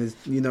car, and it's,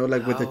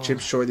 like with the chip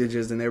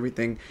shortages and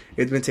everything,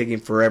 it's been taking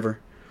forever.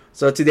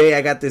 So today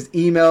I got this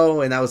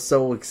email, and I was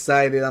so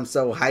excited. I'm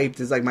so hyped.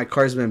 It's like my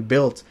car's been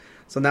built.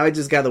 So now I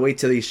just gotta wait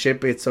till they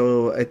ship it.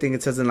 So I think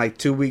it says in like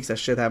 2 weeks I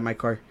should have my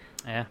car.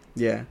 yeah.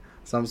 Yeah.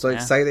 So I'm so Yeah.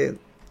 excited.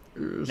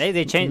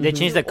 They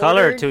changed the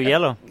color Ordered to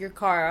yellow. Your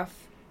car off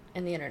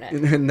in the internet.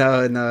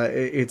 No,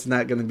 it's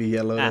not gonna be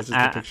yellow. That's just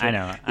a picture. I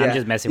know. I'm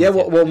just messing Yeah,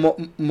 with you. well,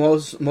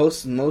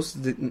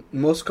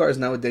 most cars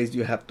nowadays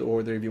you have to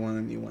order if you want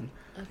a new one.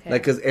 Okay.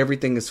 Like, because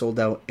everything is sold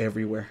out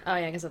everywhere. Oh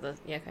yeah, because of the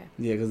okay.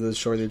 Yeah, because of the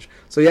shortage.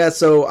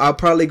 So I'll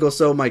probably go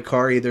sell my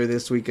car either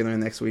this weekend or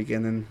next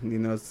weekend,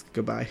 and it's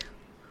goodbye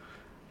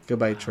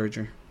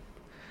Charger.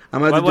 I'm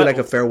going to do What- like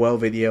a farewell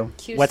video.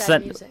 Cue What's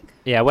sad that? music.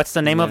 Yeah, what's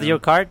the name of Yeah. your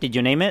car? Did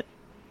you name it?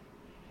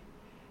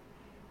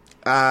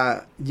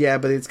 Yeah,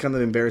 but it's kind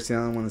of embarrassing. I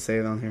don't want to say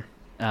it on here.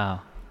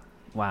 Oh,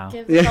 wow.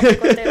 Give the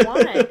public what they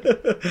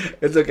want.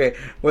 It's okay.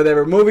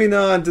 Whatever. Moving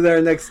on to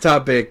our next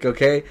topic,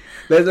 okay?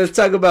 Let's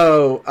talk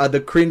about the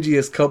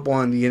cringiest couple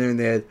on the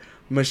internet,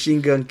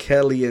 Machine Gun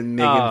Kelly and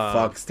Megan Oh,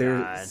 Fox. They're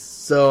God.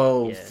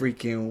 so Yeah.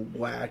 freaking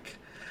whack.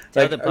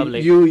 Tell Like, the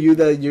public.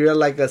 you're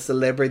like a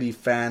celebrity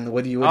fan.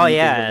 What do you Oh think of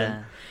yeah.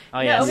 them? Oh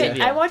Yeah, yeah. okay.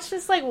 Silvia. I watched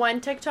this like one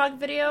TikTok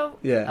video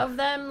Yeah. of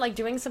them like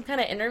doing some kind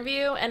of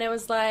interview, and it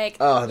was like,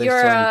 Oh, they're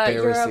you're so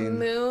you're a embarrassing.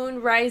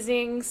 moon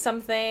rising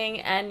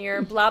something, and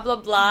you're blah blah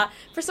blah.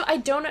 First of all, I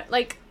don't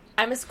like.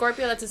 I'm a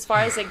Scorpio. That's as far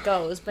as it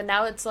goes. But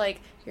now it's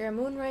like you're a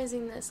moon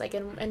rising this, like,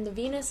 and the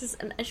Venus is,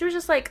 and she was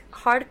just like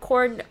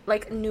hardcore,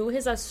 like knew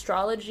his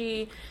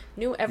astrology,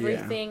 knew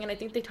everything, and I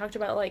think they talked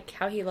about like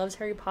how he loves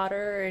Harry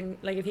Potter and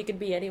like if he could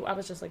be any. I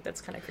was just like, that's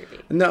kind of creepy.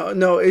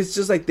 No, it's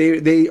just like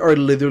they are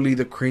literally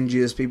the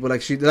cringiest people.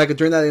 Like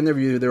during that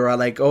interview, they were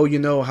like,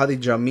 "Oh, how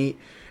did y'all meet?"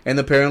 And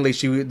apparently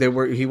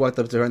he walked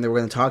up to her and they were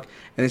gonna talk,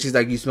 and then she's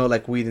like, "You smell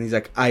like weed," and he's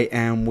like, "I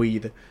am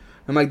weed."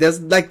 I'm like, that's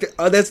like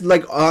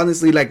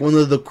honestly like one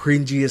of the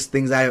cringiest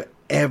things I've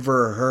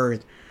ever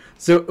heard.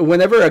 So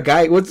whenever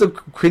what's the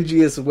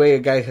cringiest way a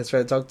guy has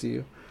tried to talk to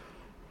you?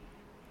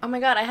 Oh my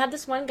god, I had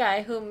this one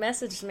guy who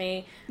messaged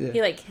me. Yeah.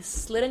 He like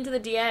slid into the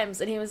DMs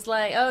and he was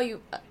like, "Oh,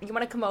 you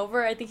want to come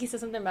over?" I think he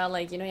said something about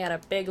like, he had a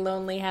big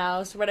lonely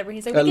house or whatever.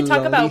 He's like, "We can talk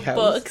lonely about house?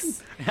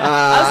 books."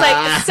 I was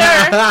like,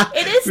 "Sir,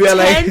 it is Yeah,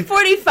 like-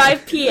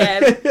 10:45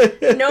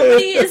 p.m.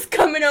 Nobody is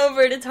coming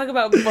over to talk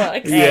about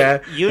books."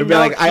 Yeah, you It'd be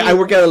know like, I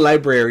work at a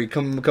library.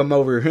 Come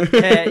over.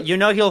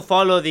 He'll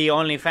follow the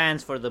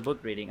OnlyFans for the book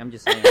reading. I'm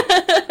just saying.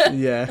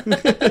 Yeah,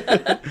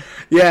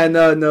 yeah,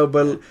 no,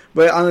 but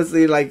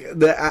honestly, like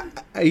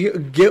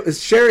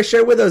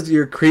share with us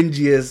your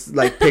cringiest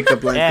like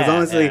pickup line, because Yeah,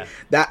 honestly,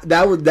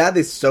 yeah. that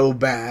is so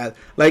bad.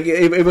 Like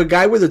if a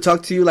guy were to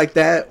talk to you like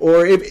that,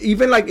 or if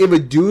a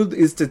dude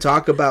is to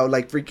talk about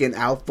like freaking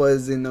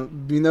alphas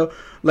and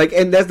like,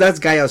 and that's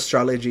guy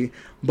astrology,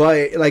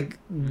 but like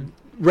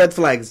red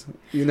flags,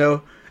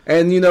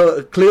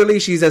 and clearly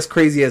she's as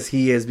crazy as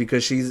he is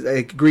because she's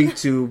agreed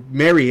to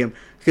marry him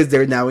because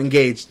they're now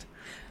engaged.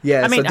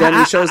 Yeah, I mean, so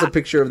Danny shows a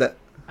picture of that.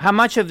 How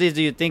much of this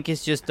do you think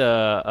is just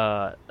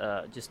for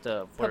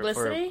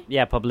Publicity?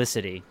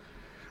 publicity?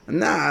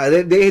 Nah,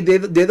 they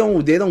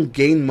don't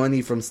gain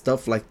money from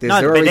stuff like this.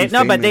 They're already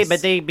famous.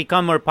 but they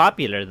become more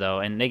popular though,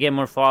 and they get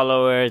more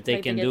followers. They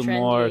Like, can they do get trendy,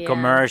 more yeah.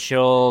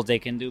 commercials. They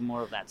can do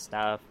more of that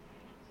stuff.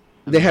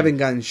 They haven't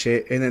gotten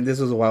shit, and then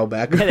this was a while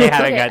back. They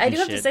haven't Okay, gotten I do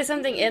have shit. to say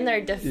something in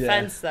their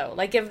defense though.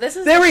 Like if this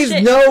is There the is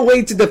shit, no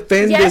way to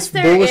defend yes, this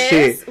there bullshit.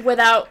 is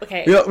without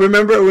okay.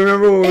 Remember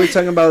when we were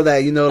talking about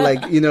that?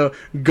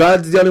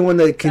 God's the only one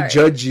that can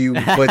Sorry. judge you,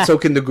 but so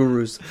can the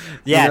gurus.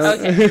 Yes.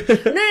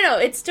 Okay. No,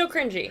 it's still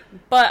cringy.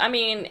 But I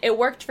mean, it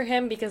worked for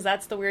him because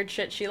that's the weird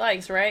shit she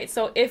likes, right?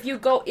 So if you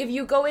go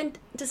into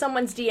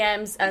someone's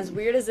DMs, as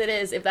weird as it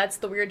is, if that's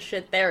the weird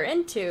shit they're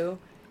into,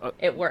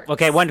 it works.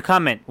 Okay, one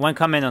comment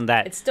on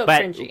that. It's still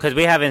but, cringy. Because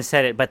we haven't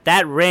said it, but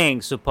that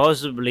ring,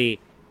 supposedly,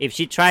 if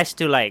she tries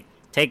to, like,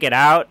 take it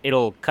out,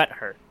 it'll cut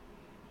her.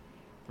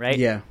 Right?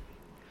 Yeah.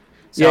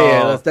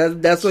 So,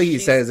 That's what he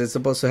says. It's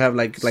supposed to have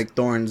like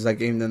thorns like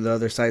aimed on the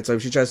other side. So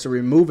if she tries to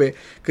remove it,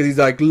 because he's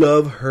like,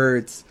 love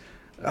hurts.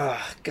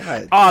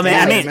 God. Oh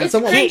man, damn, I mean, It's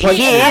someone cringy. punch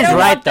he me. I is don't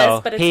right want this,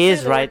 though. but it's He is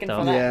clearly right working though.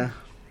 for them. Yeah.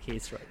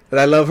 He's right. That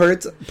I love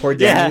hurts. Poor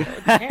Danny.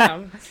 Yeah.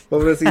 Damn.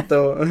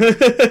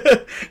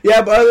 Pobrecito.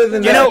 Yeah, but other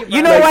than You that, know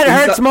like, what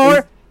he's- hurts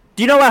more?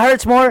 Do you know what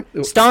hurts more?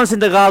 Stones in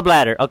the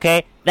gallbladder.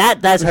 Okay,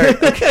 that does hurt.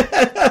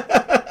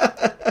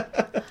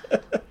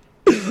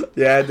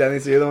 Yeah, Danny,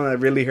 so you're the one that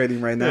really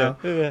hurting right now.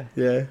 Yeah.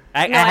 Yeah.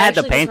 I No, had the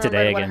actually pain just today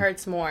remembered again. What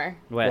hurts more?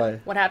 Why?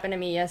 What happened to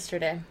me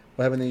yesterday?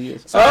 What happened to you?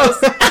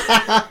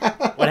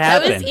 What I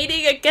happened? was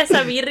eating a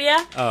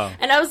quesabirria, Oh.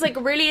 and I was like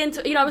really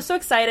into. I was so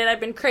excited. I've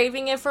been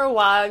craving it for a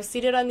while. I've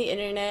seen it on the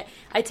internet.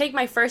 I take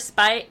my first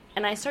bite,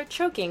 and I start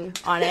choking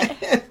on it.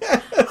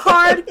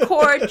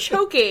 Hardcore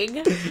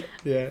choking.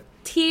 Yeah.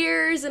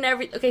 Tears and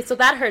everything. Okay, so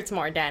that hurts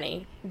more,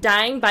 Danny.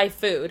 Dying by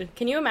food.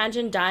 Can you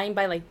imagine dying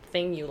by like the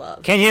thing you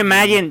love? Can you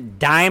imagine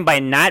dying by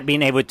not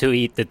being able to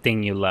eat the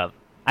thing you love?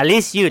 At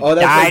least you Oh,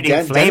 that's died like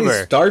in flavor.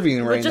 Danny's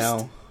starving right just-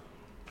 now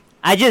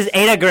I just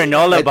ate a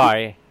granola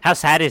bar. How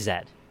sad is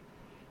that?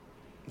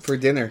 for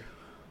dinner.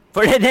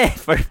 For dinner.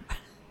 For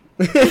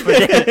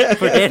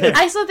dinner.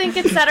 I still think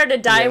it's better to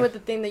die with the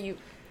thing that you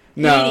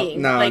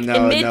eating. No, like, no,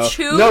 in no.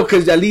 mid-chew? No,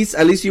 because at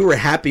least you were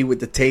happy with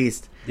the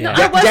taste. No,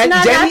 Yeah. I was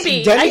not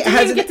happy. I didn't even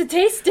hasn't- get to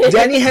taste it.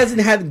 Danny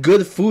hasn't had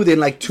good food in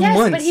like 2 yes,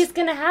 months. but he's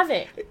gonna have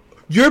it.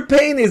 Your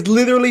pain is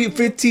literally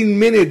 15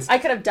 minutes. I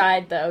could have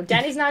died though.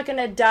 Danny's not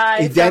gonna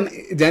die.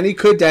 Danny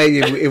could die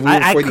if we were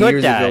I 40 could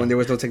years die. ago and there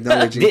was no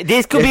technology.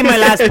 This could be my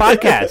last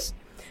podcast.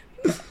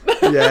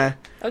 Yeah.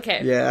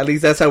 Okay. Yeah, at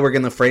least that's how we're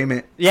going to frame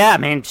it. Yeah, I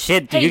mean,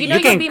 shit. Hey, you you'll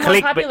can be more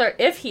click. popular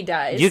if he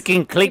dies. You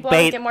can People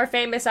always clickbait. get more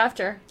famous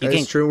after. You That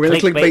can is true. We're gonna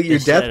clickbait your the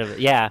shit death. out of it.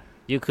 Yeah,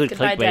 you could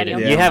Goodbye, clickbait Daniel.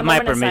 it. Yeah. You have A my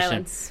moment of permission.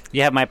 silence.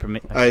 You have my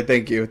permission. All right,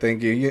 thank you.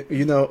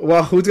 You know,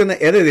 well, who's going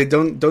to edit it?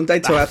 Don't die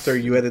till after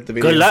you edit the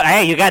video. Good luck.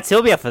 Hey, you got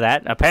Silvia for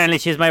that. Apparently,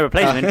 she's my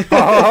replacement.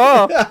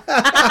 Oh, oh,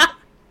 oh.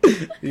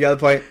 You got the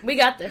point. We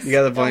got this. You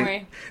got the Don't point.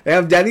 worry.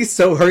 Damn, Danny's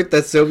so hurt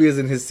that Sylvia's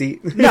in his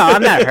seat. No,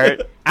 I'm not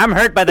hurt. I'm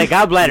hurt by the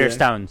gallbladder Yeah.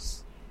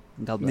 stones.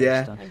 Gallbladder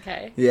Yeah. stones.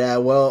 Okay. Yeah,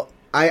 well,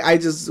 I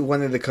just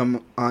wanted to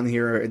come on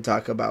here and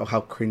talk about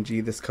how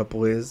cringy this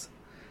couple is.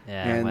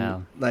 Yeah, And,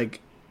 well. like,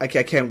 I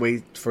can't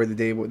wait for the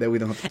day that we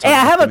don't have to talk Hey,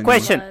 I about have a them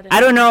question. Blood. I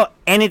don't know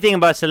anything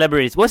about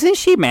celebrities. Wasn't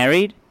she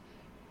married? anymore.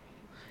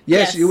 Yes,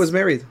 Yes. she was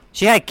married.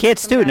 She had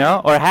kids too,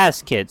 no? Or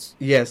has kids?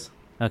 Yes.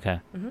 Okay.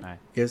 Mm-hmm. All right.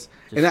 Yes.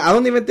 And I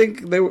don't even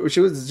think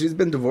she's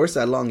been divorced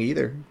that long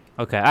either.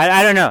 Okay.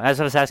 I don't know. That's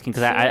what I was asking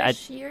because I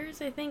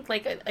years, I think.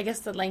 Like, I guess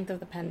the length of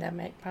the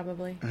pandemic,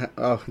 probably.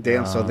 Oh,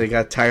 damn. So they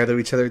got tired of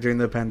each other during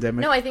the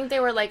pandemic. No, I think they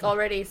were like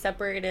already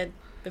separated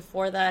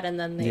before that, and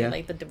then they Yeah.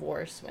 like the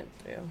divorce went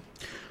through.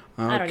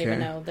 Okay. I don't even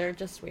know. They're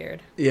just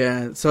weird.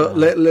 Yeah. So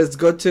let's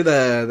go to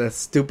the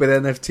stupid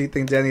NFT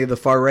thing, Danny, the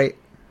far right.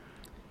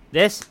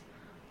 this.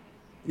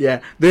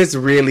 Yeah, this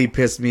really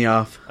pissed me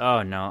off.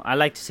 Oh no! I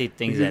like to see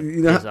things that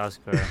You know- piss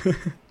Oscar.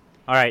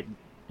 All right,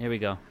 here we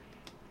go.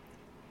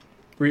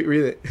 Read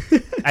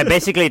it. I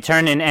basically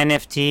turn an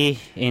NFT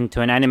into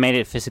an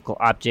animated physical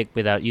object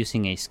without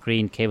using a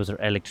screen, cables, or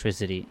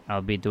electricity.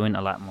 I'll be doing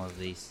a lot more of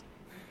these.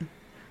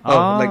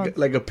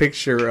 Like a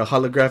picture, a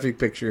holographic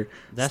picture,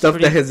 That's stuff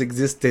pretty- that has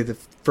existed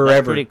That's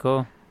forever. pretty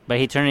cool. But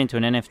he turned it into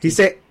an NFT.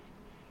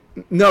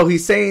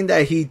 He's saying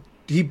that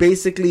he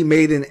basically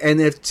made an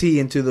NFT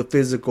into the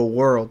physical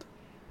world.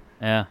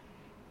 Yeah.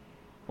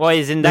 Well,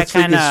 isn't that That's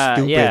freaking kind of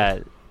stupid. yeah?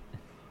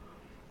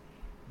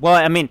 Well,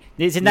 I mean,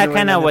 isn't that know what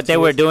kind of what they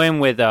NFT were is? doing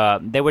with?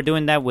 They were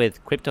doing that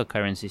with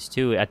cryptocurrencies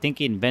too. I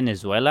think in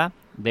Venezuela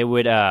they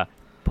would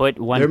put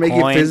one They're making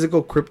coin.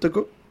 physical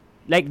crypto.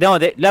 Like no,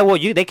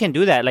 they can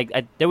do that. Like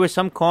there were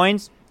some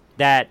coins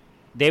that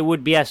they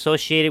would be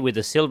associated with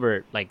the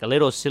silver, like a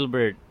little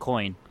silver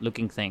coin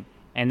looking thing,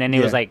 and then it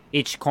was Yeah. like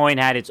each coin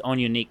had its own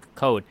unique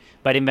code.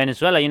 But in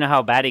Venezuela, you know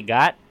how bad it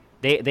got.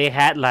 They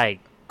had like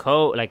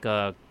code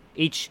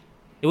each.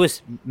 It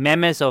was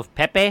memes of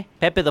Pepe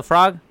the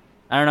Frog.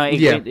 I don't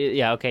know.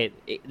 Yeah. Okay.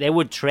 They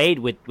would trade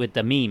with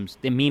the memes.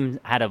 The memes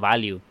had a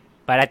value.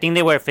 But I think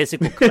they were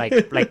physical,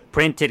 like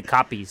printed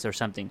copies or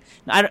something.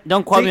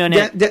 Don't quote me on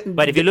it.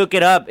 But if you look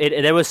it up,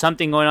 there was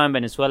something going on in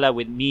Venezuela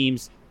with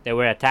memes that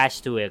were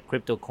attached to a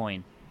crypto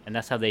coin, and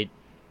that's how they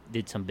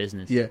did some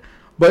business. Yeah.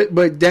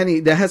 But Danny,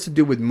 that has to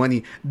do with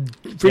money.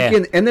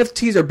 Freaking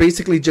NFTs are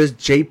basically just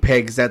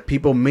JPEGs that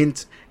people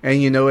mint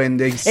and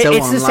they sell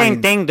It's online. the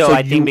same thing, though, so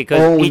I think, you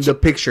because own each- the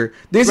picture.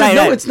 This Right, is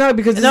no, right. it's not,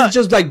 because this No. is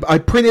just like I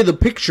printed the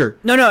picture.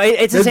 No,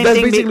 it's the That's, same that's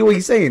thing. basically what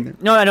he's saying.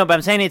 No, but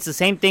I'm saying it's the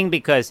same thing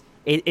because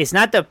it's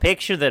not the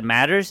picture that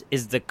matters;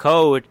 it's the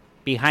code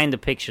behind the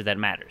picture that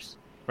matters,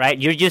 right?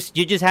 You just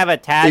have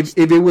attached.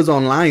 If it was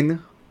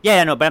online,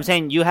 Yeah, no, but I'm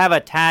saying you have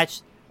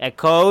attached a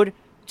code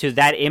to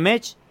that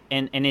image,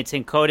 and it's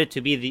encoded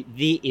to be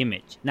the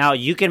image. Now,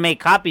 you can make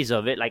copies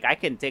of it. Like, I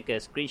can take a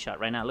screenshot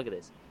right now. Look at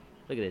this.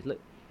 Look at this.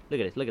 Look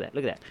at this. Look at that.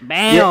 Look at that.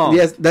 Bam. Yeah,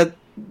 yes,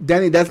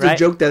 Danny. That's the Right?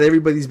 joke that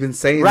everybody's been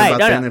saying Right. about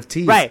No, the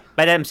NFTs. Right.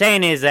 But I'm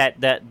saying is that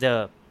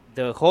the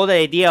whole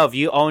idea of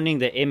you owning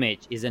the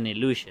image is an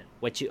illusion.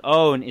 What you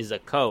own is a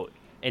code,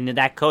 and then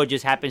that code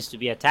just happens to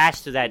be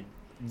attached to that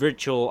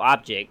virtual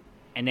object,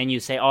 and then you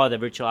say, "Oh, the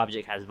virtual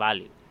object has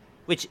value,"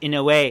 which in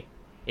a way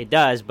it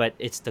does, but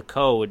it's the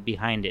code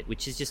behind it,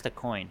 which is just a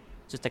coin,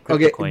 just a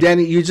crypto Okay, coin.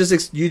 Danny, you just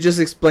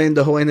explained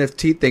the whole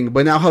NFT thing,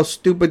 but now how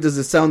stupid does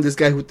it sound? This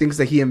guy who thinks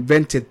that he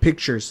invented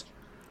pictures.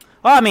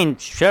 Well, I mean,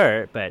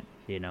 sure, but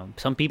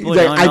some people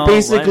Like, don't know. I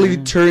basically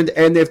what- turned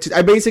NFT.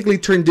 I basically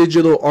turned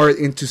digital art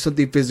into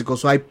something physical.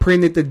 So I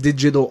printed the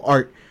digital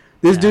art.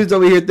 This dude's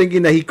over here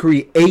thinking that he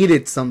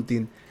created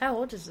something. How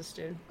old is this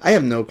dude? I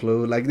have no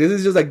clue. Like, this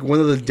is just like one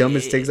of the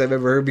dumbest takes I've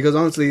ever heard. Because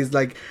honestly, it's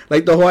like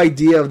the whole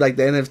idea of like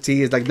the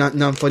NFT is like not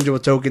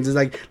non-fungible tokens. It's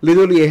like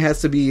literally it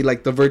has to be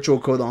like the virtual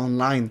code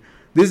online.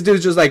 This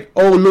dude's just like,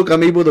 oh look,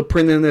 I'm able to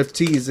print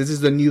NFTs. This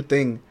is the new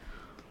thing.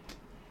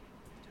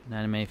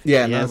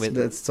 Yeah, no,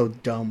 that's so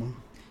dumb.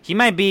 He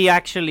might be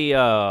actually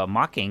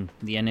mocking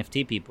the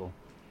NFT people.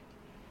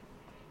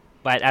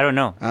 But I don't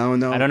know. I don't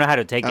know. I don't know how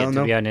to take I it, don't to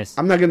know. be honest.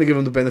 I'm not gonna give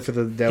him the benefit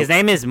of the doubt. His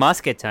name is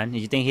Musketon. Do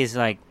you think he's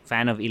like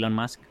fan of Elon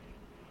Musk?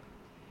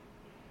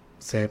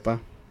 Sepa.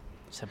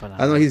 I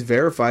don't know. He's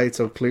verified,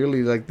 so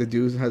clearly, like the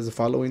dude has a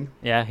following.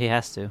 Yeah, he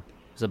has to.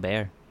 He's a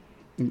bear.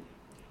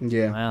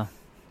 Yeah. Well.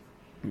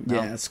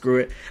 Yeah, screw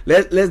it.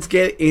 Let's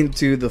get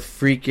into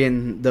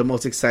the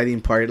most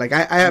exciting part. Like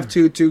I have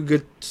two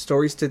good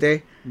stories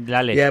today.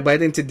 Dale. Yeah, but I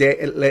think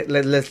today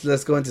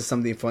let's go into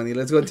something funny.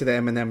 Let's go into the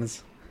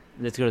M&Ms.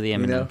 Let's go to the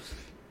M&Ms.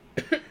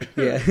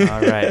 Yeah.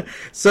 All right.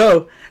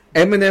 So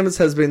M&Ms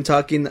has been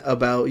talking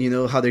about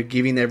how they're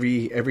giving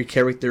every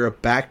character a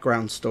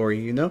background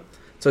story.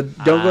 So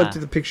don't go into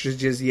the pictures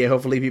just yet.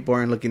 Hopefully people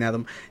aren't looking at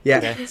them. Yeah.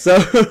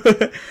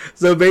 Okay.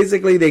 So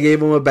basically they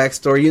gave him a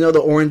backstory. The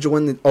orange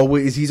one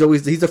he's a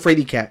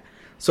fraidy cat.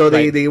 So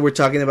they were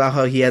talking about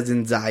how he has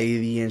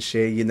anxiety and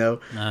shit. Oh,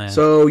 yeah.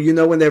 So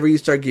whenever you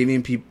start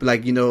giving people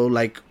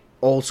like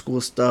old school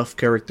stuff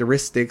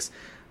characteristics,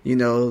 the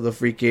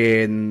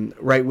freaking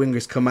right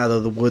wingers come out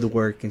of the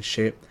woodwork and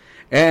shit.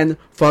 And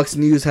Fox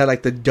News had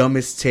like the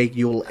dumbest take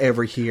you'll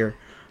ever hear.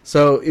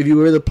 So if you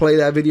were to play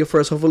that video for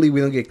us, hopefully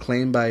we don't get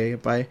claimed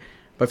by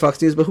Fox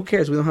News, but who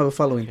cares? We don't have a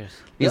following.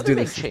 The other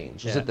big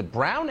change is that the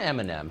brown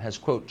M&M has,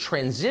 quote,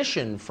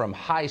 transitioned from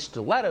high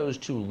stilettos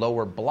to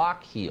lower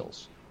block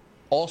heels.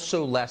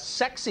 Also less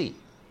sexy.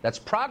 That's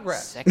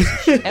progress.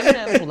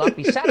 M&Ms will not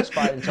be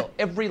satisfied until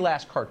every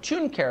last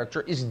cartoon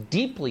character is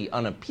deeply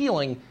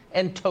unappealing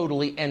and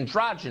totally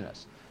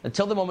androgynous.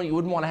 Until the moment you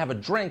wouldn't want to have a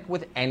drink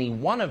with any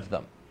one of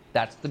them.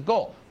 That's the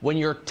goal. When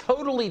you're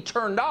totally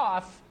turned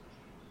off,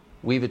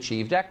 we've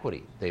achieved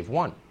equity. They've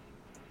won.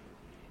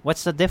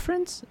 What's the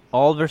difference?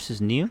 Old versus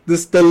new? The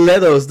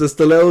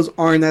stilettos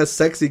aren't as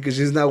sexy because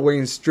she's not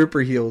wearing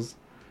stripper heels.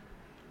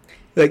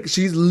 Like,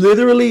 she's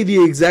literally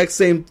the exact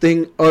same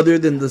thing other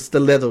than the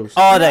stilettos.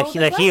 Oh, the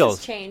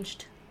heels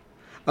changed.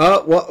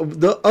 Well,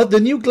 the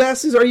new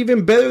glasses are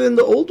even better than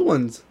the old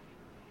ones.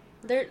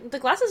 The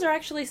glasses are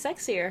actually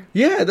sexier.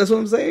 Yeah, that's what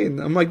I'm saying.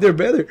 I'm like, they're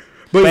better.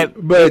 But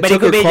it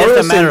could be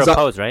just a matter of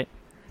pose, right?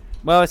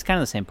 Well, it's kind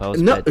of the same pose.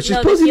 No, she's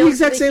posing the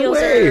exact same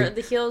way.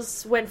 The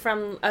heels went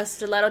from a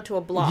stiletto to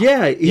a block.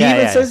 Yeah, he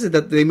even says it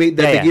that they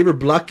gave her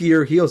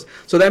blockier heels.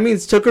 So that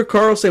means Tucker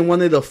Carlson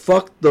wanted to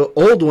fuck the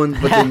old one,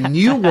 but the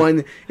new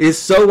one is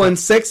so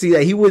unsexy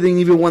that he wouldn't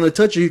even want to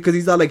touch her because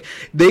he's not like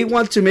they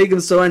want to make him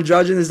so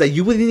androgynous that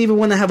you wouldn't even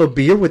want to have a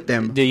beer with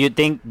them. Do you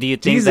think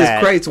Jesus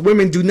that Christ,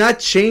 women, do not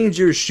change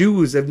your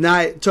shoes. If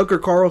not, Tucker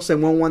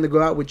Carlson won't want to go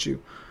out with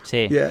you.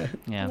 See. Yeah.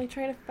 Let me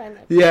try to find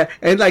that. Yeah,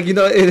 and like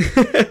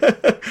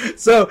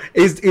so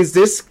is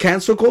this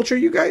cancel culture,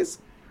 you guys?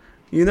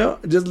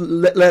 Just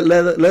let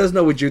us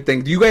know what you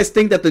think. Do you guys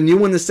think that the new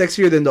one is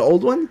sexier than the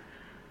old one?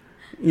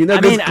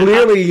 Because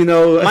clearly,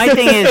 my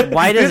thing is,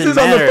 why does this it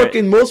matter? On the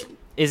fucking most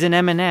is an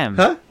M&M.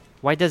 Huh?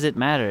 Why does it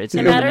matter? It's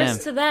it matters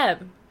to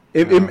them.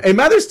 It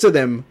matters to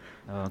them.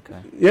 Oh,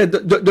 okay. Yeah,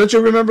 don't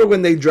you remember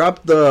when they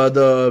dropped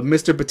the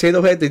Mr.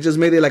 Potato Head? They just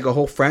made it like a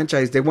whole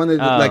franchise. They wanted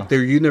like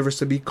their universe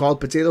to be called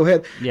Potato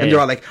Head, and they're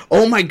all like,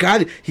 "Oh my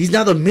god, he's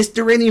not a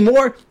Mister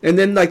anymore." And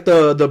then like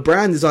the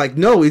brand is like,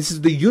 "No, this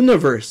is the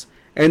universe,"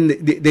 and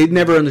they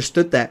never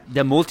understood that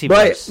the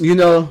multiverse. But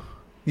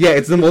yeah,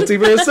 it's the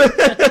multiverse.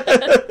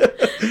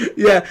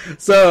 Yeah,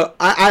 so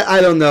I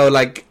don't know.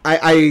 Like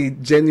I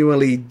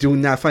genuinely do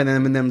not find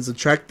M&Ms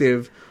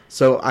attractive,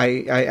 so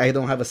I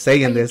don't have a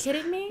say in this. Are you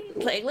kidding me?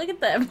 Like, look at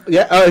them.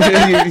 Yeah.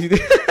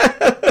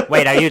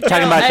 Wait, are you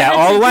talking about the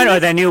old one or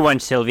the new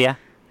one, Silvia?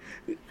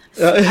 I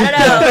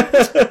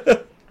don't know.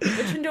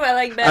 Which one do I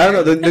like better? I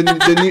don't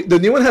know. The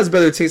new one has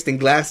better tasting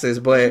glasses,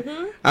 but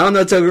I don't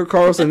know. Tucker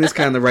Carlson is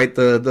kind of right.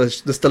 The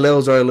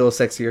stilettos are a little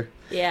sexier.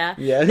 Yeah.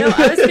 Yeah. No,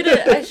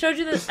 I showed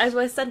you this.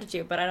 I sent it to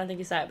you, but I don't think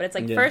you saw it. But it's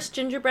like first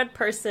gingerbread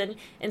person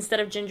instead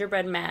of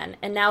gingerbread man,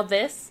 and now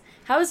this.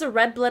 How is a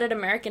red-blooded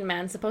American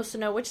man supposed to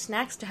know which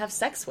snacks to have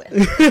sex with?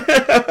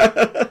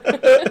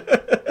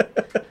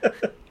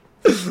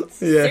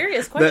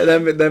 serious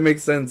question. That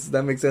makes sense.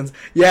 That makes sense.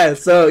 Yeah.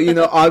 So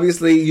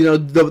obviously,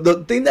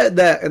 the thing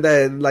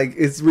that like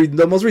is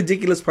the most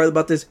ridiculous part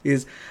about this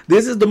is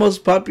the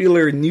most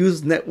popular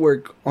news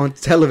network on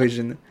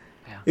television.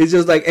 Yeah. It's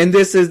just like, and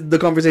this is the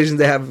conversations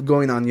they have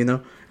going on.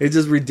 It's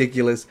just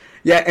ridiculous.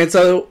 Yeah. And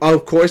so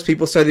of course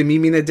people started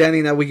memeing at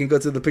Danny. Now we can go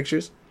to the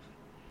pictures.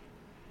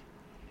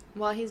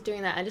 While he's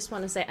doing that, I just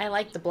want to say I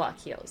like the block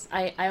heels.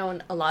 I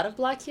own a lot of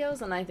block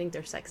heels, and I think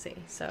they're sexy.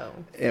 So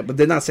yeah, but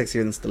they're not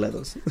sexier than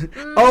stilettos.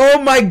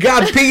 Oh my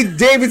God, Pete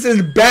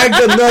Davidson bagged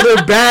another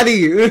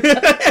baddie.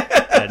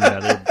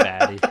 Another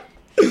baddie.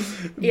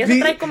 Y eso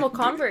trae como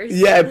Converse.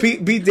 Yeah,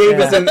 Pete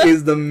Davidson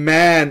is the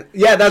man.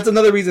 Yeah, that's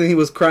another reason he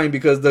was crying,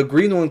 because the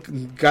green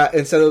one got,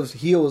 instead of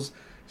heels,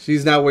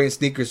 she's now wearing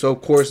sneakers. So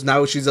of course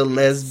now she's a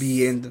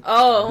lesbian.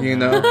 Oh,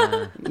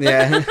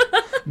 yeah.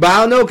 But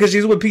I don't know, because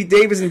she's with Pete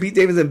Davidson. Pete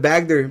Davidson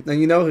bagged her, and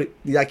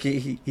like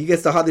he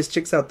gets the hottest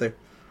chicks out there.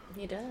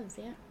 He does,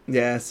 yeah.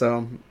 Yeah.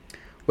 So,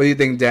 what do you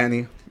think,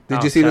 Danny?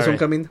 Did you see this one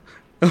coming?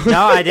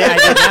 No, I did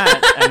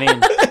not. I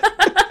mean,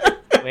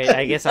 wait.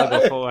 I guess I'll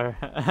go for.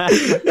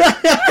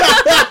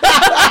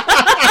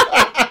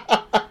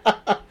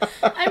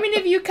 I mean,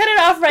 if you cut it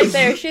off right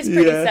there, she's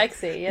pretty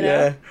sexy,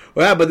 Yeah.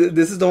 Well, but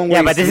this is the one.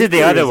 Yeah, but this is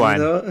the other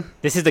one.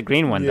 This is the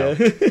green one, though.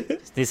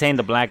 This ain't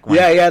the black one.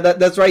 Yeah.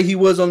 That's right. He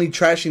was only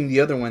trashing the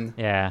other one.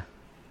 Yeah.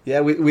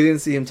 Yeah, we didn't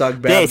see him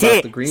talk bad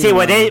about the green one.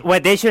 See,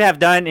 what they should have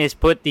done is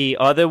put the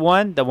other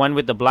one, the one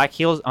with the black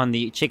heels, on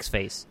the chick's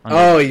face.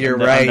 You're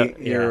right.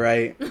 You're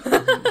right.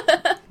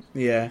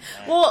 Yeah.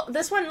 Well,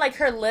 this one, like,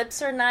 her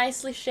lips are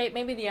nicely shaped.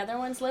 Maybe the other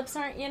one's lips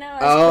aren't, as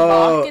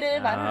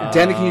provocative. I don't know.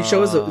 Danny, can you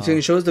show us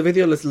the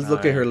video? Let's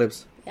look at her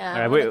lips.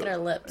 Yeah, look at her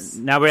lips.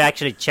 Now we're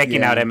actually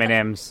checking out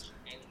M&Ms.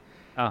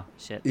 Oh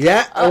shit.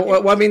 Yeah.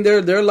 Well, I mean,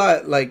 they're a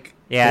lot like.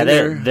 Yeah,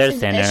 they're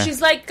thinner. And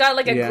she's like got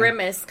like a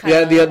grimace kind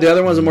of. Yeah, the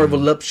other ones are more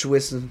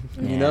voluptuous,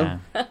 you know.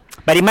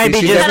 But it might be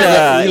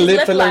just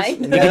lip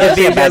line. It could just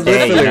be a bad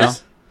day,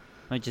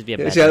 Might just be a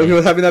bad day. He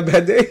was having a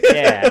bad day.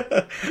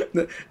 Yeah.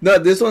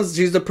 No,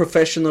 she's a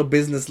professional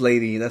business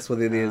lady. That's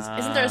what it is.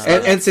 Isn't there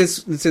a and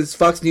since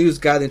Fox News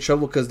got in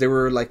trouble because they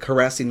were like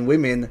harassing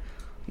women,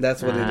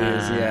 that's what it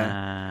is.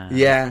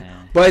 Yeah.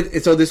 But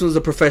so this one's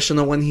a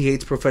professional one. He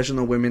hates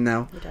professional women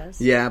now. He does.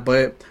 Yeah,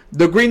 but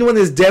the green one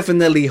is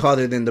definitely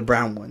hotter than the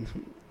brown one.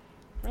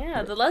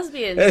 Yeah, the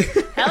lesbians.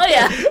 Hell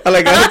yeah. I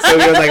like that. So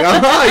we were like,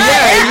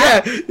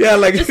 yeah.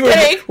 Like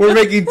we're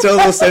making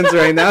total sense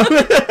right now.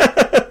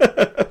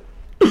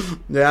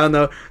 Yeah, I don't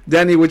know,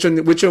 Danny. Which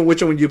one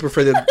would you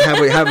prefer to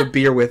have a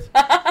beer with?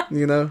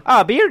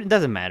 Oh, beer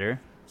doesn't matter.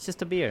 It's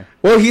just a beer.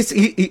 Well, he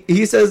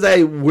says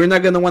that we're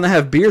not gonna want to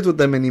have beers with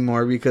them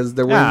anymore because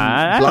they're wearing.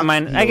 I don't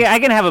mind. I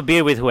can have a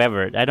beer with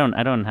whoever. I don't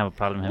have a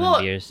problem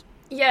having beers.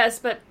 Yes,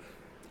 but.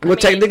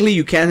 Technically,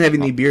 you can't have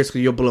any beers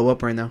because you'll blow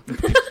up right now.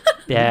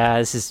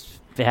 Yeah,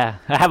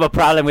 I have a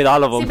problem with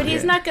all of them. See, but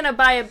he's not gonna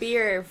buy a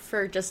beer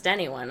for just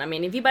anyone. I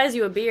mean, if he buys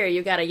you a beer,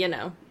 you gotta,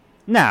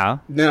 No,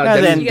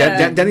 Danny's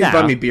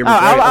bought me beer before.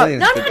 Danny,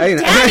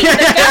 the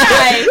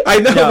guy. I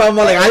know, but I'm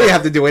like, I didn't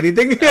have to do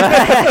anything. You didn't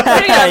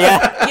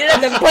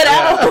have to put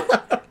out.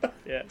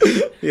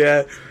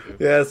 Yeah.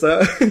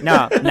 So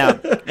no.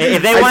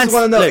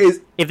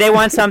 If they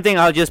want something,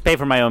 I'll just pay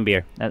for my own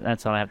beer.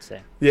 That's all I have to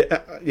say.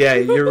 Yeah.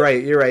 You're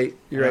right.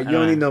 You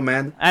don't need no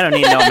man. I don't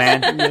need no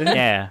man.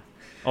 Yeah.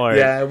 Or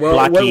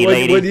well, blocky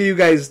lady. What do you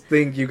guys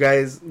think? You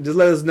guys just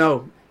let us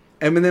know.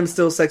 Eminem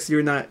still sexy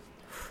or not?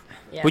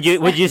 Yes. Would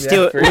you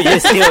still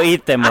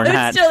eat them or not?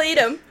 I would still eat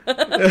them.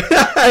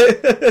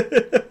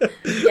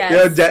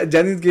 Yes. Yeah,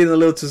 Danny's getting a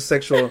little too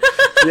sexual.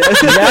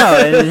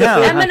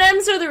 No.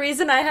 M&Ms are the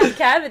reason I have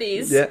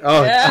cavities. Yeah.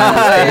 Oh.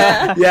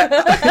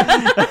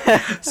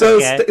 Yeah. So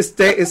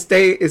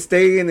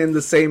staying in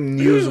the same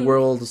news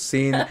world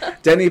scene.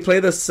 Danny, play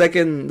the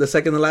second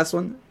to last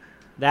one.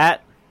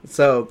 That.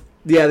 So.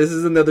 Yeah, this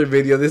is another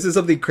video. This is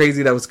something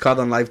crazy that was caught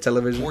on live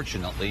television.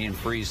 Fortunately, in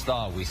freeze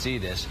thaw, we see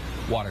this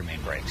water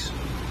main breaks.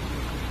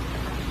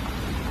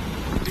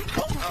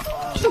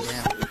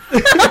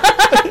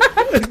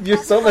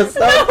 You're so messed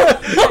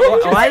up.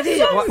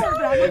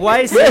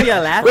 Why is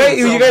Silvia laughing? Wait,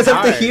 you guys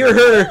have to hear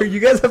her.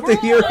 You guys have to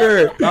hear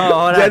her.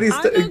 Oh, hold on.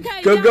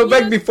 Go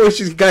back before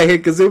she got hit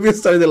because Silvia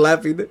started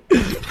laughing.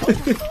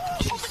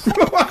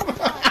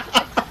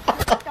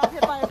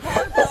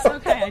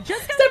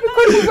 Stop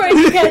recording before I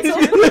get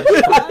canceled.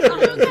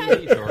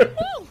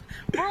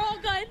 We're all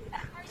good.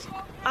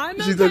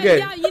 She's okay.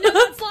 Yeah,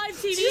 that's live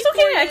TV. She's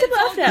okay. I can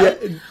laugh now. Yeah.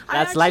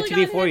 That's live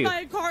TV for you. I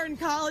got hit by a car in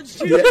college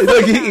too. Yeah,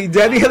 look,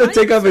 Danny had to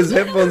take off his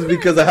headphones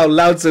because of how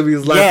loud Sylvia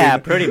was laughing. Yeah,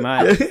 pretty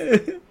much.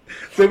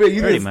 Sylvia,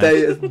 you need to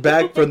stay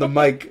back from the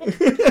mic.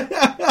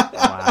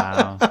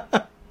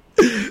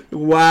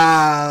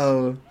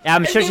 Wow. Yeah,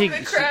 I'm sure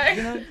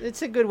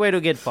it's a good way to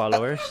get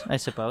followers, I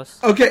suppose.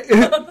 Okay.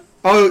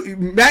 Oh,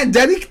 man,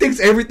 Danny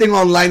thinks everything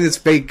online is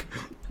fake.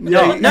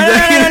 No. I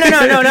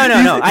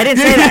didn't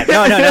say that.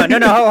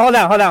 No.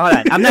 Hold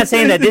on. I'm not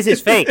saying that this is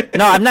fake.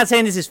 No, I'm not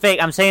saying this is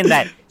fake. I'm saying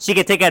that she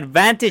can take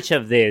advantage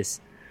of this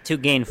to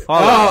gain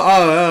followers.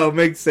 Oh,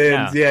 makes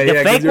sense. No. Yeah,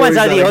 the fake ones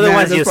are the other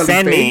ones you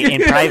send me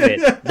in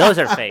private. Those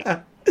are fake.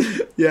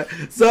 Yeah.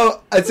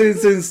 So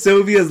since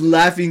Silvia's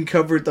laughing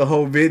covered the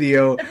whole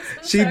video,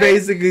 she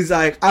basically is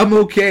like, "I'm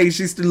okay."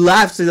 She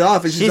laughs it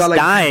off, and she's all like,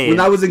 dying. "When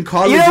I was in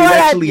college, it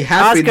actually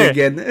happened Oscar,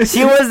 again."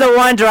 She was the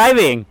one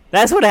driving.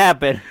 That's what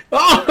happened. No,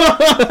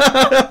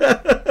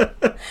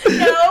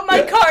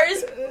 my car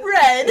is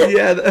red.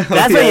 Yeah,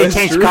 that's why you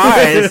changed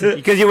cars,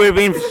 because you were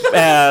being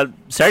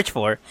searched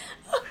for.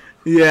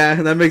 Yeah,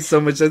 that makes so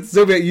much sense.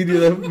 Silvia, you do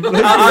that.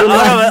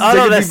 All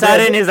of a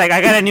sudden, he's like, "I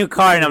got a new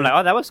car," and I'm like,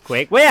 "Oh, that was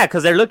quick." Well, yeah,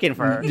 because they're looking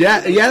for her.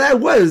 Yeah, that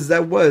was. I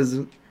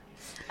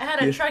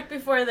had a truck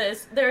before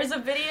this. There is a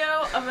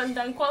video of an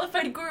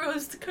unqualified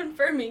gurus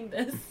confirming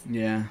this.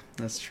 Yeah,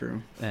 that's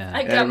true. Yeah.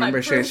 I got my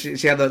proof.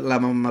 She had la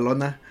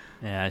mamalona.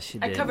 Yeah, she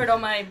did. I covered all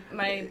my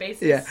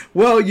bases. Yeah.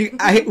 Well,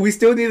 we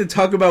still need to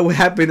talk about what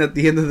happened at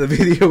the end of the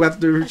video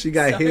after she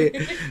got hit.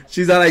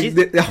 She's all like,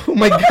 "Oh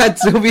my God,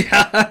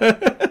 Silvia."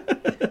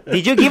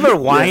 Did you give her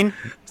wine?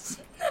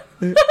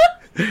 Yeah.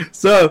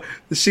 So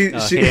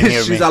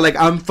she's all like,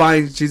 "I'm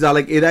fine." She's all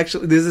like,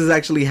 this has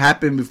actually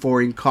happened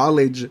before in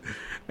college.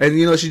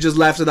 And, she just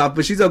laughs it off.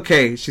 But she's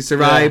okay. She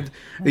survived.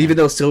 Yeah. Even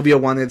though Silvia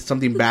wanted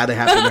something bad to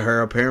happen to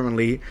her,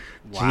 apparently.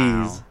 Wow.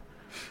 Jeez.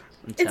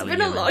 It's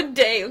been a long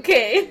day,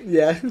 okay?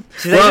 Yeah.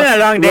 She's like, it's been a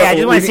long day. I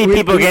just want to see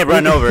people get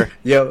run over.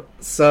 Yo,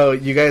 so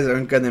you guys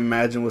aren't going to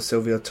imagine what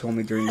Silvia told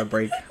me during the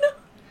break.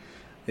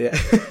 Yeah.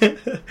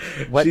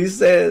 What? She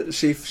said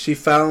she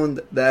found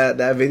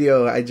that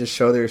video I just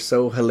showed her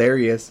so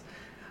hilarious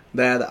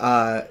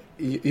that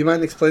you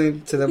mind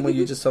explaining to them what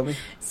you just told me?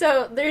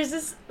 So there's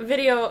this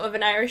video of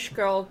an Irish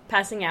girl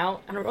passing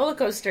out on a roller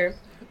coaster,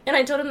 and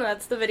I told him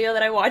that's the video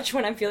that I watch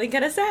when I'm feeling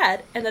kind of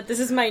sad, and that this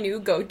is my new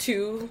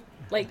go-to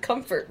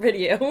comfort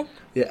video.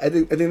 Yeah, I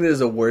think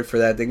there's a word for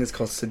that. I think it's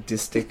called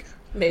sadistic.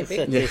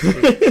 Maybe. Yeah.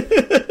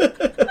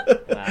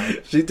 Wow.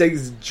 She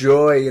takes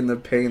joy in the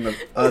pain of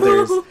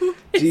others.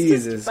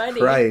 Jesus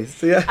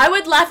Christ. Yeah. I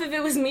would laugh if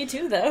it was me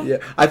too, though. Yeah.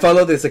 I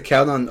follow this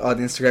account on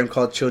Instagram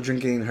called Children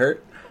Getting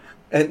Hurt.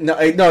 And no,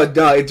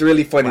 it's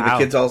really funny. Wow.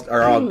 The kids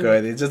are all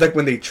good. It's just like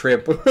when they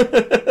trip.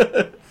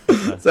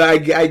 So I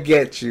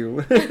get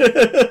you.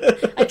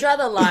 I draw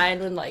the line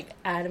with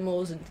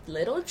animals and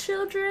little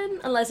children,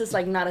 unless it's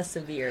not a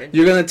severe.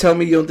 You're gonna tell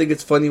me you don't think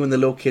it's funny when the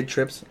little kid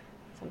trips?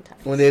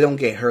 Sometimes. When they don't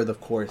get hurt,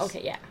 of course.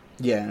 Okay, yeah.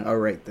 Yeah, all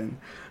right then.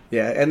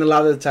 Yeah, and a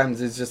lot of the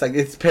times it's just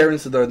it's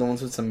parents that are the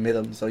ones who submit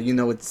them, so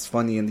it's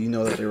funny and you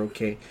know that they're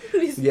okay.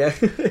 Yeah.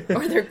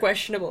 Or they're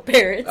questionable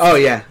parents. Oh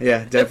yeah,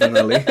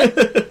 definitely.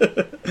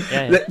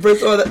 Yeah.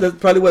 First of all, that's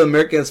probably what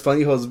America's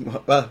Funniest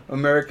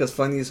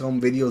Home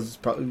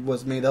Videos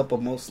was made up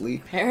of mostly.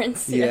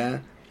 Parents. Yeah.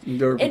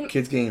 There were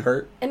kids getting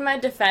hurt. In my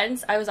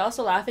defense, I was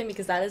also laughing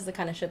because that is the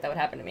kind of shit that would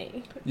happen to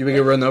me. You would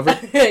get run over?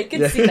 I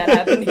could see that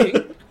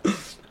happening. How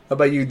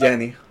about you,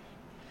 Danny?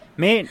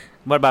 Me?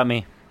 What about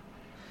me?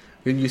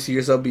 Did you see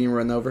yourself being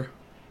run over?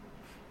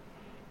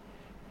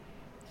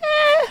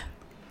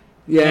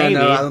 Yeah, maybe.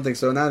 No, I don't think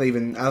so. Not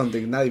even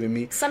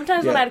me.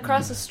 Sometimes when I'd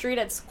cross the street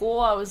at school,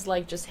 I was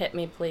like, "Just hit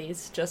me,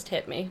 please. Just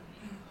hit me."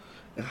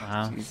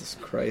 Wow. Oh, Jesus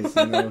Christ!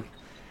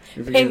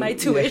 Pay my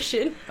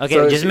tuition. Yeah. Okay,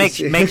 so just make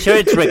sure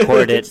it's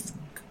recorded.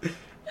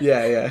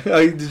 Yeah.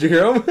 Oh, did you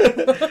hear him?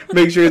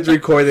 Make sure it's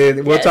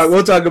recorded.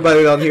 We'll talk about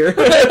it on here.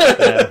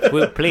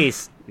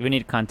 Please, we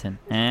need content.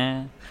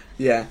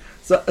 Yeah.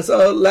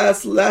 So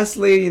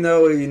lastly,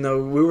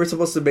 we were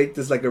supposed to make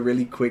this a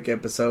really quick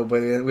episode, but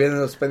we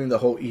ended up spending the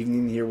whole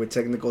evening here with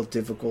technical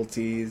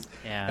difficulties,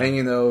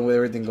 and with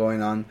everything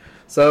going on.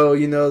 So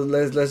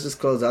let's just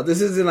close out.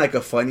 This isn't a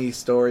funny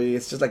story.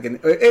 It's just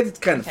it's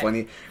kind of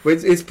funny,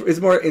 but it's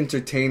more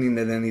entertaining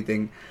than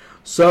anything.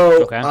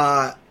 So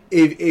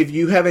if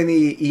you have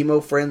any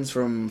emo friends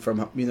from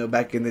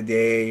back in the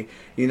day,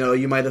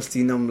 you might have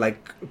seen them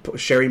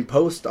sharing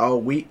posts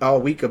all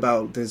week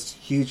about this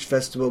huge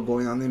festival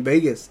going on in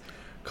Vegas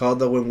called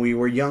the When We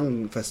Were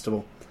Young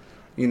Festival.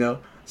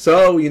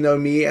 So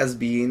me as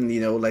being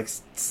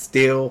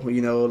still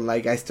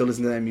I still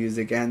listen to that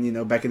music,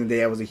 and back in the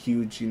day I was a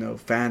huge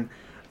fan.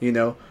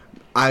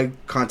 I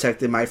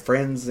contacted my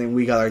friends and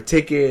we got our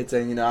tickets,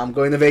 and I'm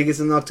going to Vegas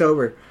in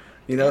October.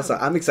 So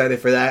I'm excited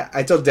for that.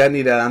 I told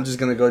Danny that I'm just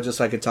gonna go just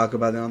so I could talk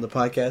about it on the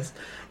podcast.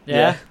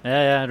 Yeah,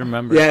 I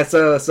remember. Yeah,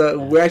 so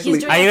we're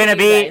actually. Are you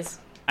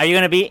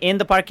gonna be in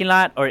the parking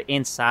lot or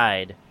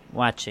inside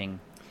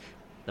watching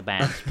the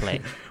bands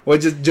play? Well,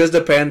 just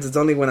depends. It's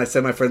only when I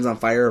set my friends on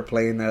fire or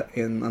playing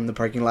on the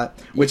parking lot,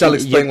 which I'll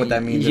explain what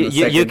that means in a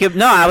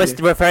second. I was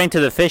referring to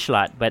the fish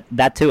lot, but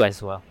that too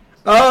as well.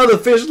 Oh, the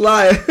fish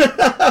lot.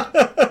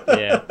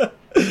 Yeah.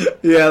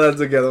 Yeah, that's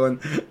a good one.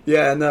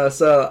 Yeah, no,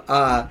 so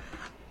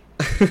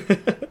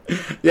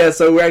yeah,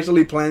 so we're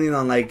actually planning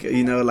on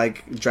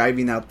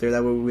driving out there.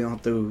 That way we don't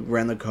have to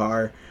rent a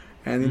car,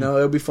 and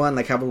it'll be fun.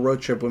 Have a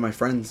road trip with my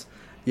friends.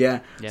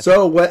 Yeah. Yep.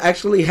 So what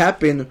actually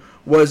happened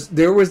was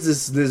there was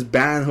this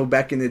band who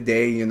back in the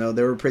day,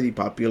 they were pretty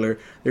popular.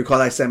 They're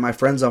called I Set My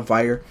Friends on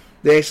Fire.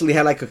 they actually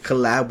had like a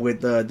collab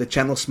with the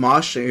channel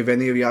Smosh. If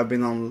any of y'all have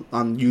been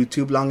on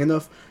YouTube long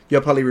enough,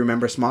 you'll probably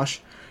remember Smosh.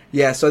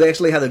 Yeah, so they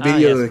actually had a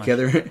video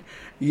together.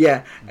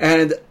 Yeah,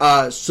 and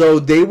so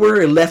they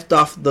were left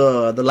off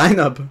the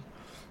lineup,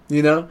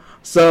 you know.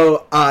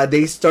 So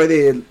they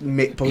started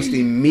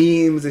posting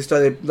memes. They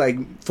started like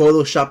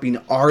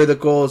photoshopping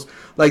articles.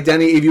 Like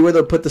Danny, if you were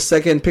to put the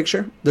second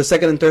picture, the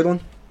second and third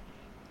one.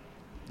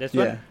 This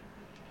one.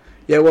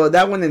 Yeah. Well,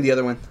 that one and the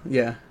other one.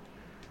 Yeah.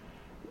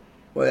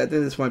 Well, I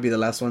think this might be the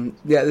last one.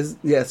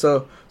 Yeah.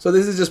 So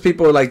this is just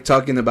people like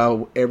talking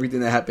about everything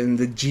that happened,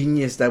 the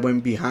genius that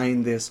went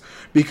behind this.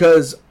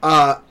 Because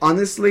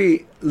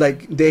honestly,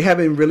 like they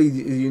haven't really,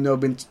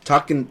 been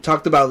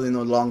talked about in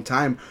a long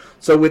time.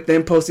 So with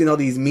them posting all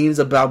these memes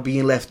about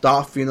being left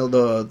off, the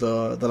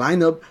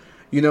lineup,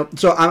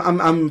 So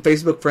I'm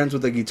Facebook friends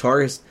with a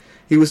guitarist.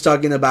 He was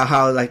talking about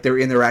how like their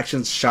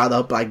interactions shot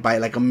up like by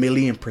like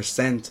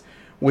 1,000,000%,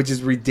 which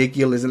is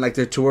ridiculous, and like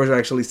their tours are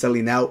actually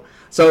selling out.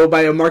 So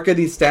by a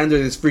marketing standard,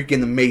 it's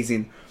freaking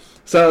amazing.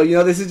 So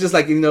this is just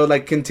like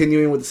like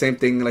continuing with the same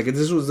thing. Like if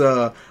this was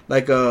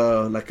like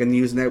a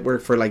news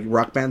network for like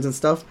rock bands and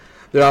stuff.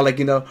 They're all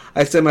like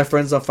I said my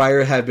Friends on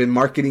Fire have been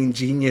marketing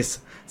genius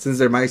since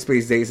their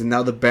MySpace days, and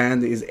now the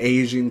band is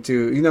aging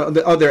to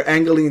they're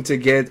angling to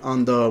get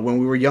on the When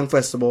We Were Young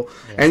festival,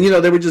 and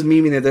they were just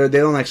memeing it. They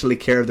don't actually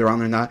care if they're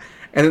on or not.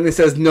 And then it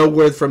says no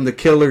word from the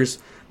Killers.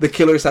 The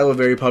Killers have a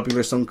very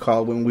popular song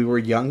called When We Were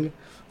Young.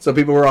 So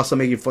people were also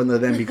making fun of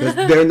them because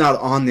they're not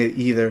on it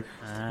either.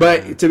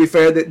 But to be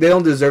fair, they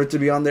don't deserve to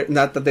be on there.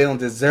 Not that they don't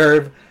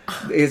deserve.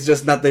 It's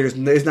just not their.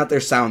 It's not their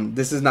sound.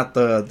 This is not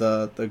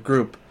the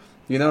group,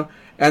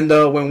 And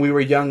When We Were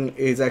Young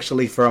is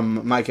actually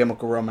from My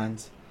Chemical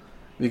Romance,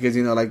 because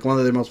like one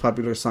of their most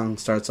popular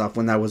songs starts off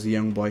When I Was a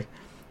Young Boy.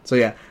 So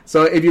yeah.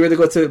 So if you were to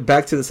go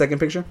back to the second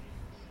picture.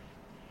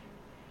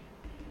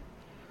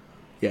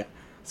 Yeah.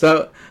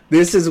 So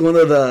this is one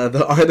of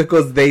the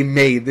articles they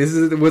made.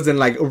 It wasn't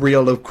like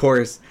real, of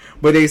course,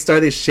 but they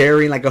started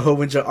sharing like a whole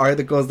bunch of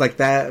articles like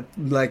that,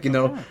 like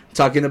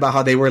talking about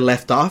how they were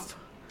left off,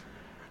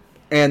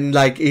 and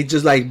like it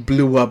just like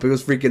blew up. It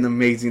was freaking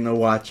amazing to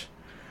watch.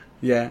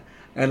 Yeah,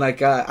 and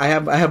like I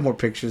have more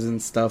pictures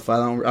and stuff. I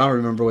don't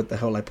remember what the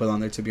hell I put on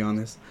there, to be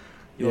honest.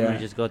 You want me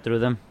to just go through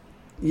them?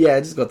 Yeah,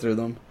 just go through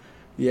them.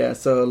 Yeah,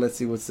 so let's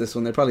see what's this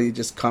one. They probably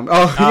just come.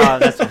 Oh, yeah.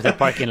 That's the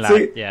parking lot.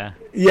 See, yeah,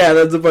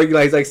 that's the parking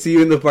lot. It's like, see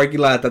you in the parking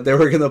lot. That they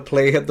were gonna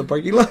play at the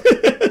parking lot.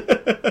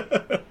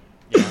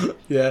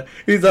 Yeah,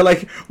 he's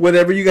like,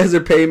 whatever you guys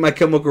are paying My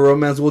Chemical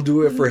Romance, we'll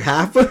do it for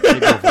half.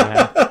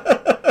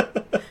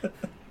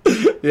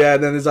 Yeah,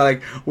 and then it's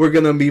like we're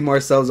gonna meme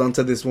ourselves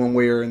onto this one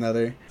way or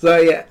another. So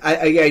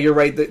yeah, you're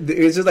right.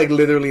 It's just like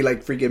literally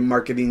like freaking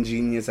marketing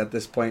genius at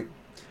this point.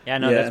 Yeah,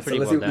 no, that's pretty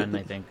well done,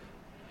 I think.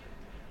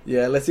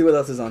 Yeah, let's see what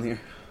else is on here.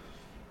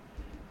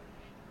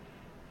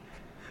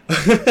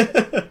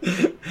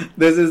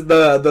 This is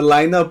the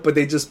lineup, but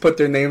they just put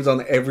their names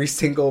on every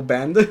single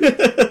band.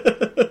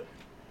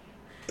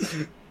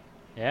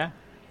 Yeah.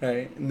 All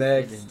right,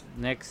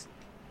 next.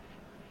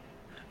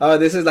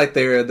 This is like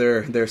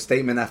their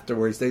statement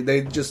afterwards.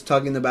 They're just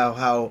talking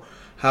about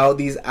how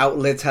these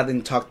outlets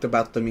hadn't talked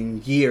about them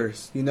in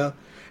years,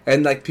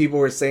 and like people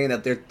were saying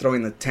that they're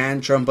throwing a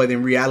tantrum, but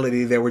in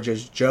reality they were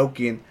just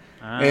joking.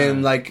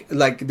 And like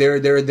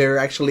they're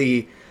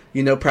actually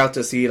proud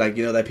to see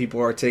that people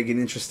are taking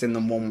interest in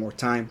them one more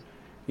time,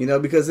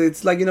 because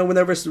it's like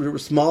whenever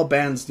small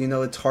bands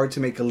it's hard to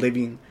make a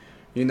living,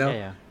 and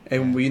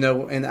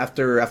and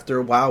after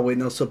a while with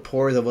no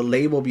support of a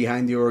label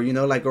behind you,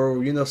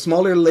 or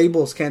smaller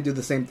labels can't do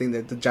the same thing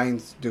that the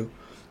giants do,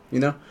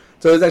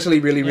 so it's actually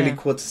really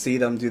cool to see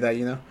them do that,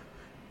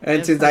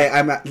 And since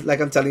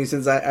I'm telling you,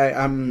 since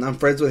I'm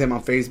friends with him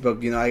on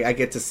Facebook, I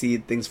get to see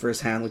things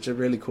firsthand, which is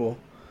really cool.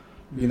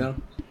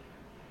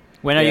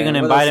 When are you going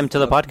to invite him to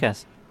the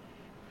podcast?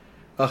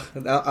 I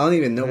don't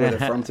even know where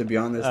they're from, to be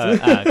honest.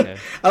 Okay.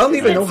 I don't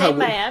even know how.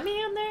 Miami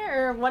on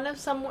there, or one of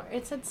somewhere.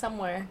 It said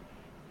somewhere.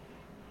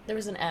 There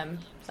was an M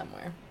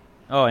somewhere.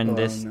 Oh, in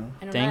this En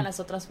una thing. de las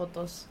otras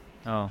fotos.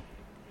 Oh.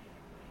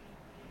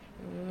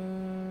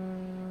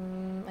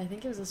 I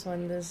think it was this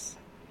one.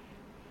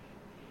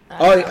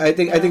 I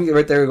think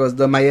right there it goes,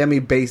 the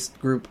Miami-based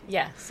group.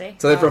 Yeah, see.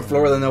 So they're from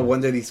Florida. No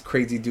wonder these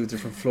crazy dudes are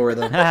from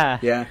Florida.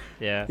 Yeah.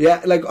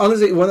 Like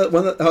honestly, so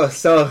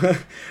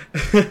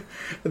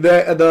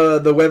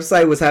the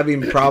website was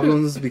having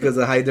problems because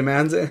of high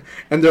demands, and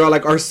they're all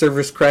like, our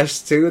servers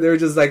crashed too. They were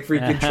just like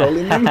freaking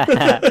trolling them.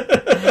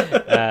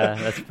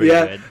 That's pretty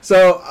good.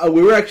 So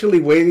we were actually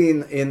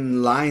waiting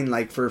in line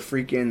like for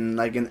freaking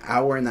like an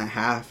hour and a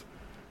half,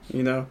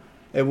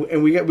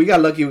 And we got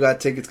lucky. We got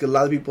tickets because a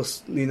lot of people,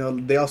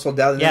 they all sold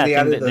out. And then they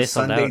added the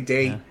Sunday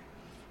day,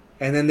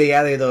 and then they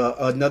added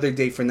another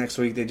date for next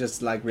week. They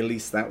just like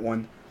released that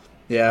one.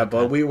 Yeah,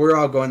 but we're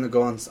all going to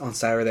go on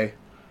Saturday,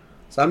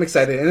 so I'm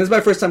excited. And it's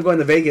my first time going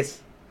to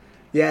Vegas.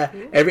 Yeah,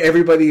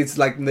 everybody's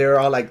like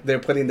they're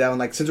putting down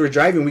like, since we're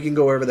driving, we can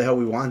go wherever the hell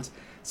we want.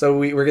 So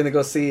we're gonna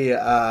go see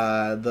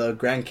the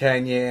Grand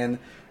Canyon.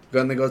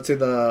 Gonna go to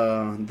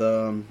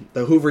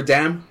the Hoover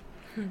Dam.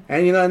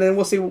 And and then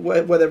we'll see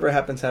whatever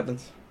happens.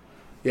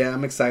 Yeah,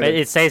 I'm excited. But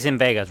it stays in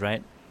Vegas,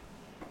 right?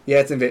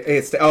 Yeah,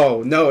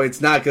 oh no, it's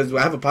not because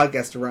I have a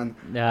podcast to run.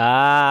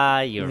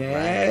 Ah, you're right.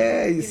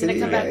 Yeah, He's gonna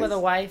come back with a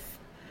wife.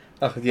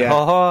 Oh yeah.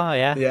 Oh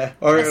yeah. Yeah.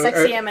 A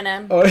sexy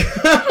Eminem.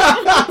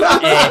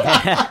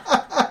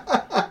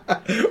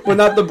 Well,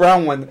 not the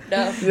brown one.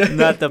 No.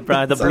 Not the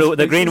brown, the blue,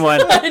 the green one.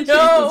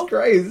 No. Jesus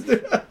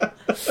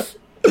Christ.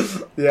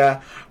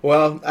 Yeah.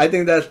 Well, I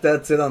think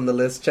that's it on the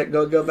list.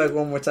 Go back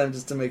one more time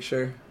just to make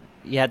sure.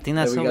 Yeah, I think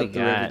that's what we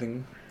through got.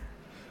 everything.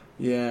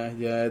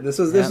 Yeah. This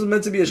was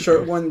meant to be a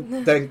short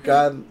one. Thank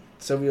God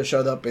Silvia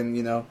showed up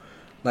and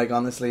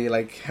honestly,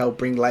 help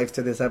bring life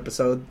to this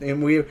episode.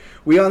 And we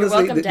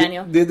honestly welcome,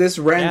 Daniel. This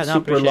ran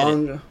super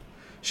long. It.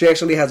 She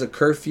actually has a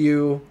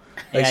curfew.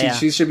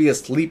 She should be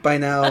asleep by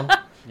now.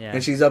 Yeah.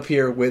 And she's up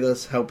here with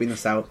us, helping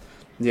us out.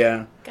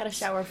 Yeah. Gotta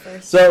shower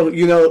first. So,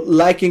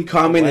 like and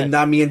comment, and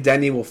not me and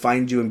Danny will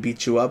find you and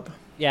beat you up.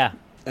 Yeah,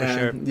 for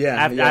sure. Yeah.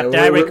 After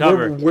I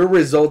recover. We're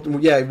after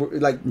I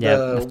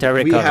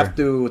recover. We have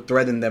to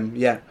threaten them.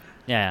 Yeah.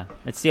 Yeah.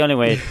 It's the only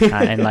way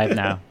in life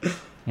now. You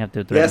have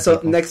to threaten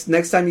people.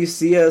 next time you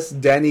see us,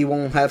 Danny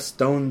won't have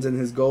stones in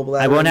his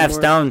gallbladder. I won't have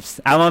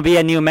stones. I won't be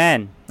a new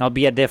man. I'll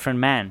be a different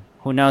man.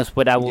 Who knows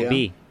what I will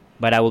be,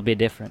 but I will be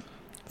different.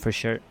 For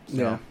sure. So,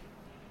 yeah.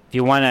 if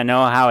you want to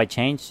know how I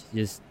changed,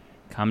 just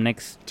come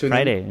next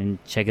Friday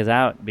and check us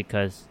out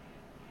because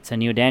it's a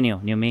new Daniel,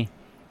 new me,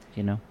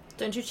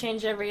 Don't you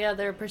change every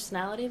other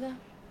personality, though?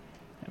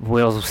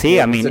 We'll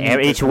see. I mean,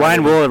 each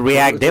one will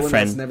react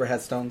different. One never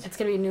had stones. It's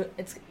going to be new.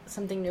 It's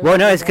something new. Well,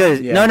 no, it's because...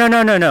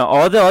 No.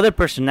 All the other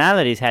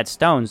personalities had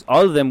stones.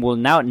 All of them will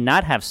now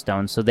not have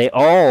stones, so they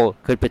all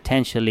could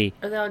potentially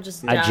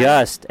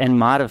adjust and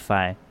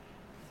modify.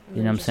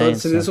 You know what I'm saying?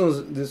 So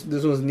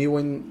this was new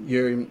one.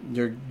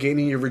 You're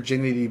gaining your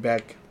virginity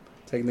back,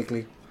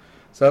 technically.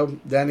 So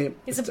Danny,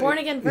 he's a born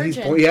again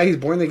virgin. He's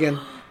born again.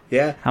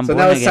 Yeah. So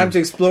now it's time to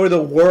explore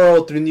the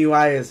world through new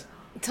eyes.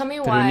 Tell me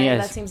why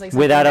that seems like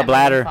without a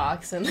bladder.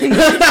 Fox and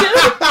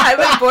I'm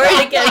a born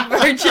again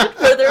virgin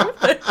for their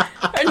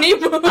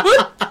honeymoon.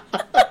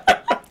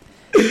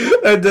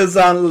 That does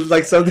sound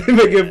like something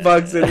Megan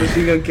Fox and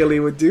Machine Gun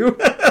Kelly would do. And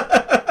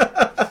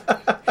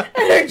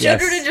her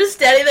children are just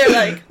standing there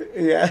like,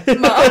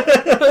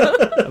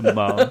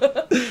 Mom.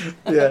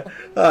 Yeah.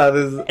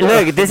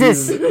 Look,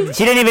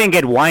 she didn't even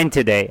get wine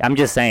today. I'm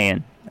just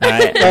saying.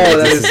 Right? Oh,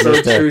 that is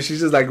so true. She's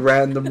just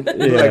random,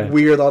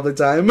 weird all the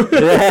time.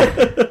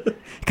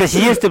 Because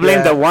she used to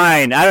blame the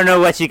wine. I don't know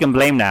what she can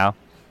blame now.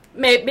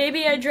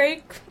 Maybe I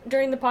drank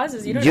during the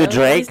pauses. You don't know. You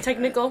drank? She's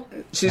technical.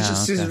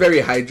 She's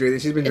very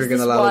hydrated. She's been drinking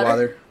a lot of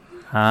water.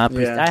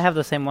 I have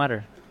the same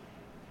water.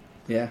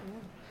 Yeah.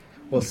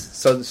 Well,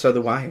 so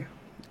do I.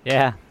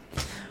 Yeah.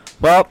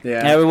 Well,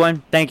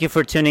 everyone, thank you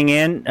for tuning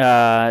in.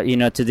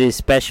 To this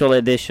special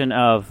edition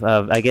of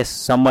I guess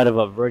somewhat of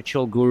a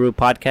virtual guru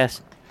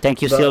podcast.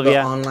 Thank you,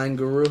 Silvia. The online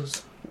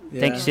gurus. Yeah.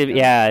 Thank you, Silvia.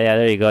 Yeah,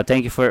 there you go.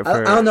 Thank you for...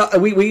 I don't know.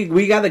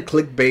 We got to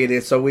clickbait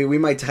it, so we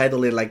might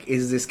title it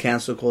 "Is this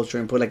cancel culture?"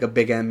 and put a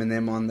big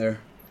Eminem on there.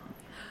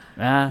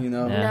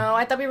 No,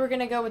 I thought we were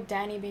gonna go with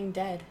Danny being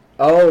dead.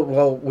 Oh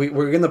well,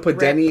 we're gonna put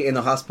Danny in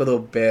a hospital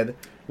bed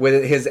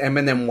with his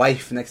Eminem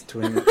wife next to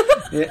him.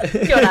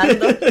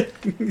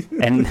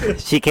 And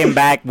she came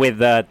back with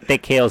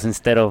thick heels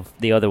instead of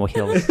the other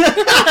heels.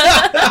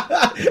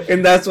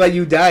 And that's why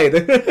you died.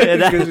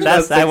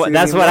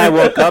 That's what I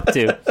woke up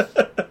to.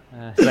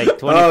 Like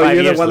 25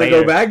 you years don't want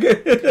later. to go back?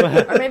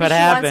 Or maybe she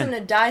wants him to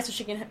die so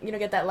she can,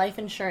 get that life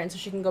insurance so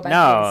she can go back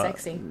to being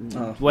sexy.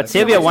 Oh, what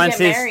Silvia wants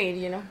is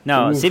married,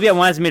 No, Silvia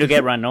wants me to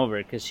get run over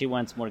because she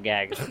wants more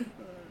gags.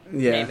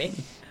 Yeah. Maybe.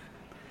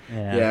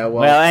 Yeah.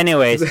 Well,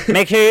 anyways,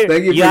 make sure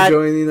thank you for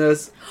joining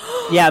us.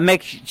 Yeah,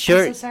 make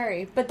sure. I'm so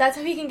sorry, but that's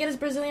how he can get his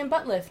Brazilian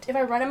butt lift. If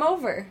I run him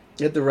over.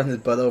 You have to run his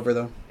butt over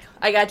though.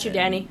 I got you,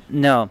 Danny.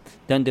 No,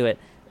 don't do it.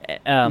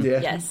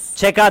 Yes.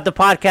 Check out the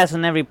podcast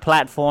on every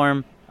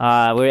platform.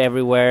 We're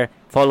everywhere.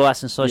 Follow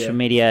us on social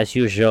media as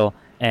usual,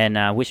 and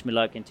wish me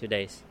luck in 2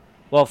 days.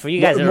 Well, for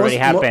you guys, it already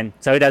happened,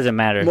 so it doesn't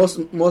matter.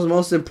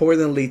 Most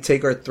importantly,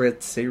 take our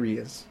threats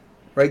serious,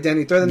 right,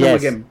 Danny? Threaten them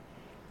again.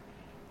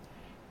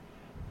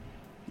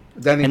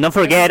 Danny. And don't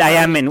forget, I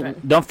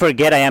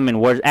am in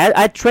words.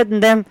 I threaten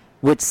them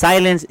with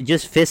silence,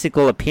 just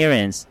physical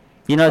appearance.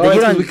 You know,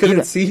 we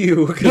couldn't see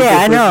you. Yeah,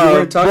 I know. We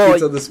were talking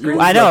to the screen.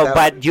 I know,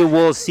 but you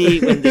will see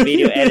when the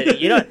video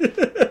edited.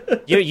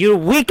 You're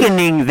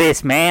weakening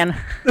this, man.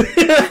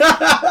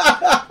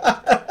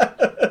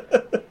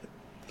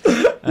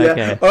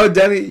 Okay. Oh,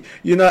 Danny,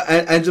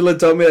 Angela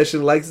told me that she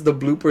likes the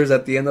bloopers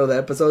at the end of the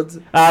episodes.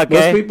 Okay.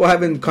 Most people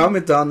haven't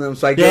commented on them,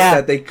 so I guess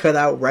that they cut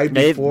out right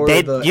before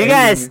the You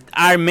guys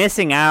are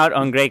missing out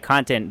on great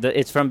content.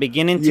 It's from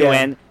beginning to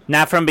end,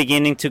 not from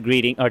beginning to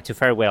greeting or to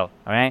farewell.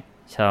 All right.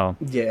 So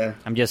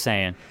I'm just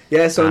saying.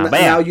 Yeah. So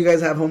now you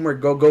guys have homework.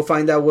 Go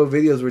find out what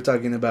videos we're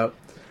talking about.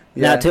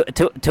 Yeah. Now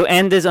to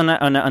end this on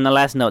a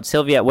last note,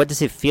 Silvia, what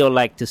does it feel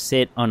like to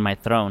sit on my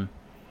throne?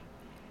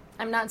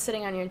 I'm not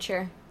sitting on your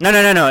chair. No.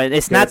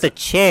 It's not the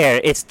chair.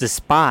 It's the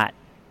spot.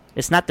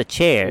 It's not the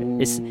chair.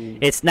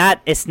 It's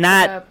not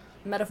the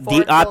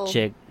metaphorical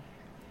object.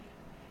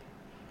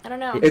 I don't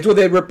know. It's what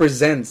it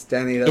represents,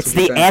 Danny. That's It's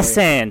the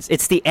essence.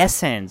 It's the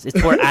essence.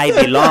 It's where I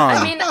belong.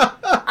 I mean,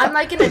 I'm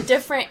like in a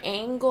different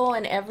angle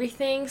and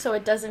everything, so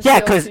it doesn't. Yeah,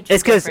 because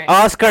it's because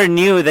Oscar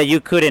knew that you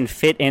couldn't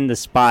fit in the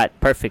spot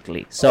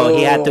perfectly, so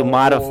he had to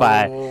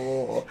modify.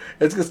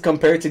 It's because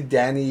compared to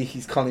Danny,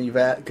 he's calling you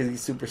fat because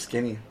he's super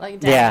skinny. Like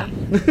Danny,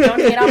 don't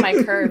hate on my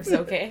curves,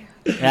 okay?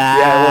 Yeah,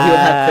 well, he'll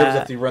have curves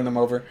after you run them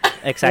over.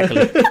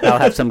 Exactly. I'll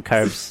have some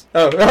curves.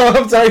 Oh,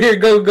 I'm sorry. Here,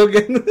 go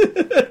get.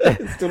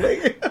 It's too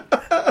late.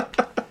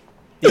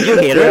 Did you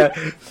hit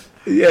her?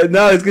 Yeah,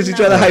 no, it's because she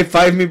tried to high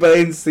five me, but I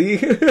didn't see.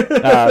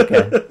 Oh,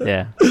 okay.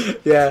 Yeah.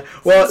 Yeah.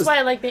 Well, that's why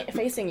I like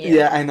facing you.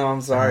 Yeah, I know.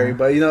 I'm sorry,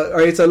 but all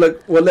right. So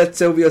look, we'll let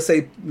Silvia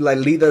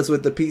lead us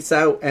with the peace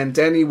out, and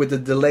Danny with the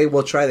delay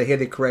will try to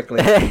hit it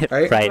correctly. All right.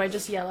 Right. Do I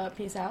just yell out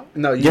peace out?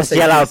 No, you just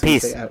yell out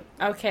peace. Out.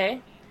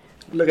 Okay.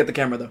 Look at the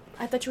camera though.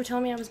 I thought you were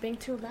telling me I was being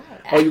too loud.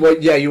 Oh,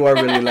 yeah, you are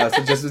really loud.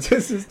 So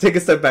just take a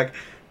step back.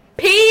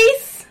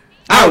 Peace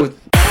out.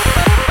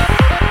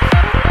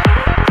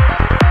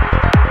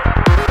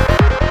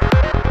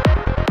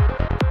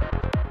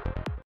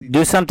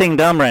 Do something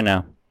dumb right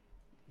now.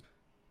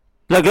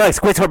 Look,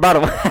 squeeze her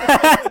bottom.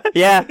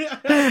 Yeah.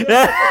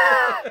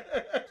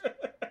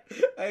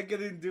 I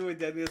couldn't do it,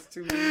 Danny. It's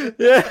too mean.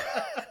 Yeah.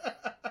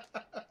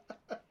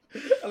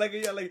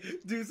 like,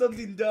 do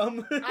something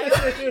dumb. I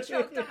already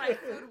choked on my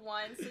food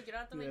once, so you don't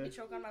have to make me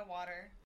choke on my water.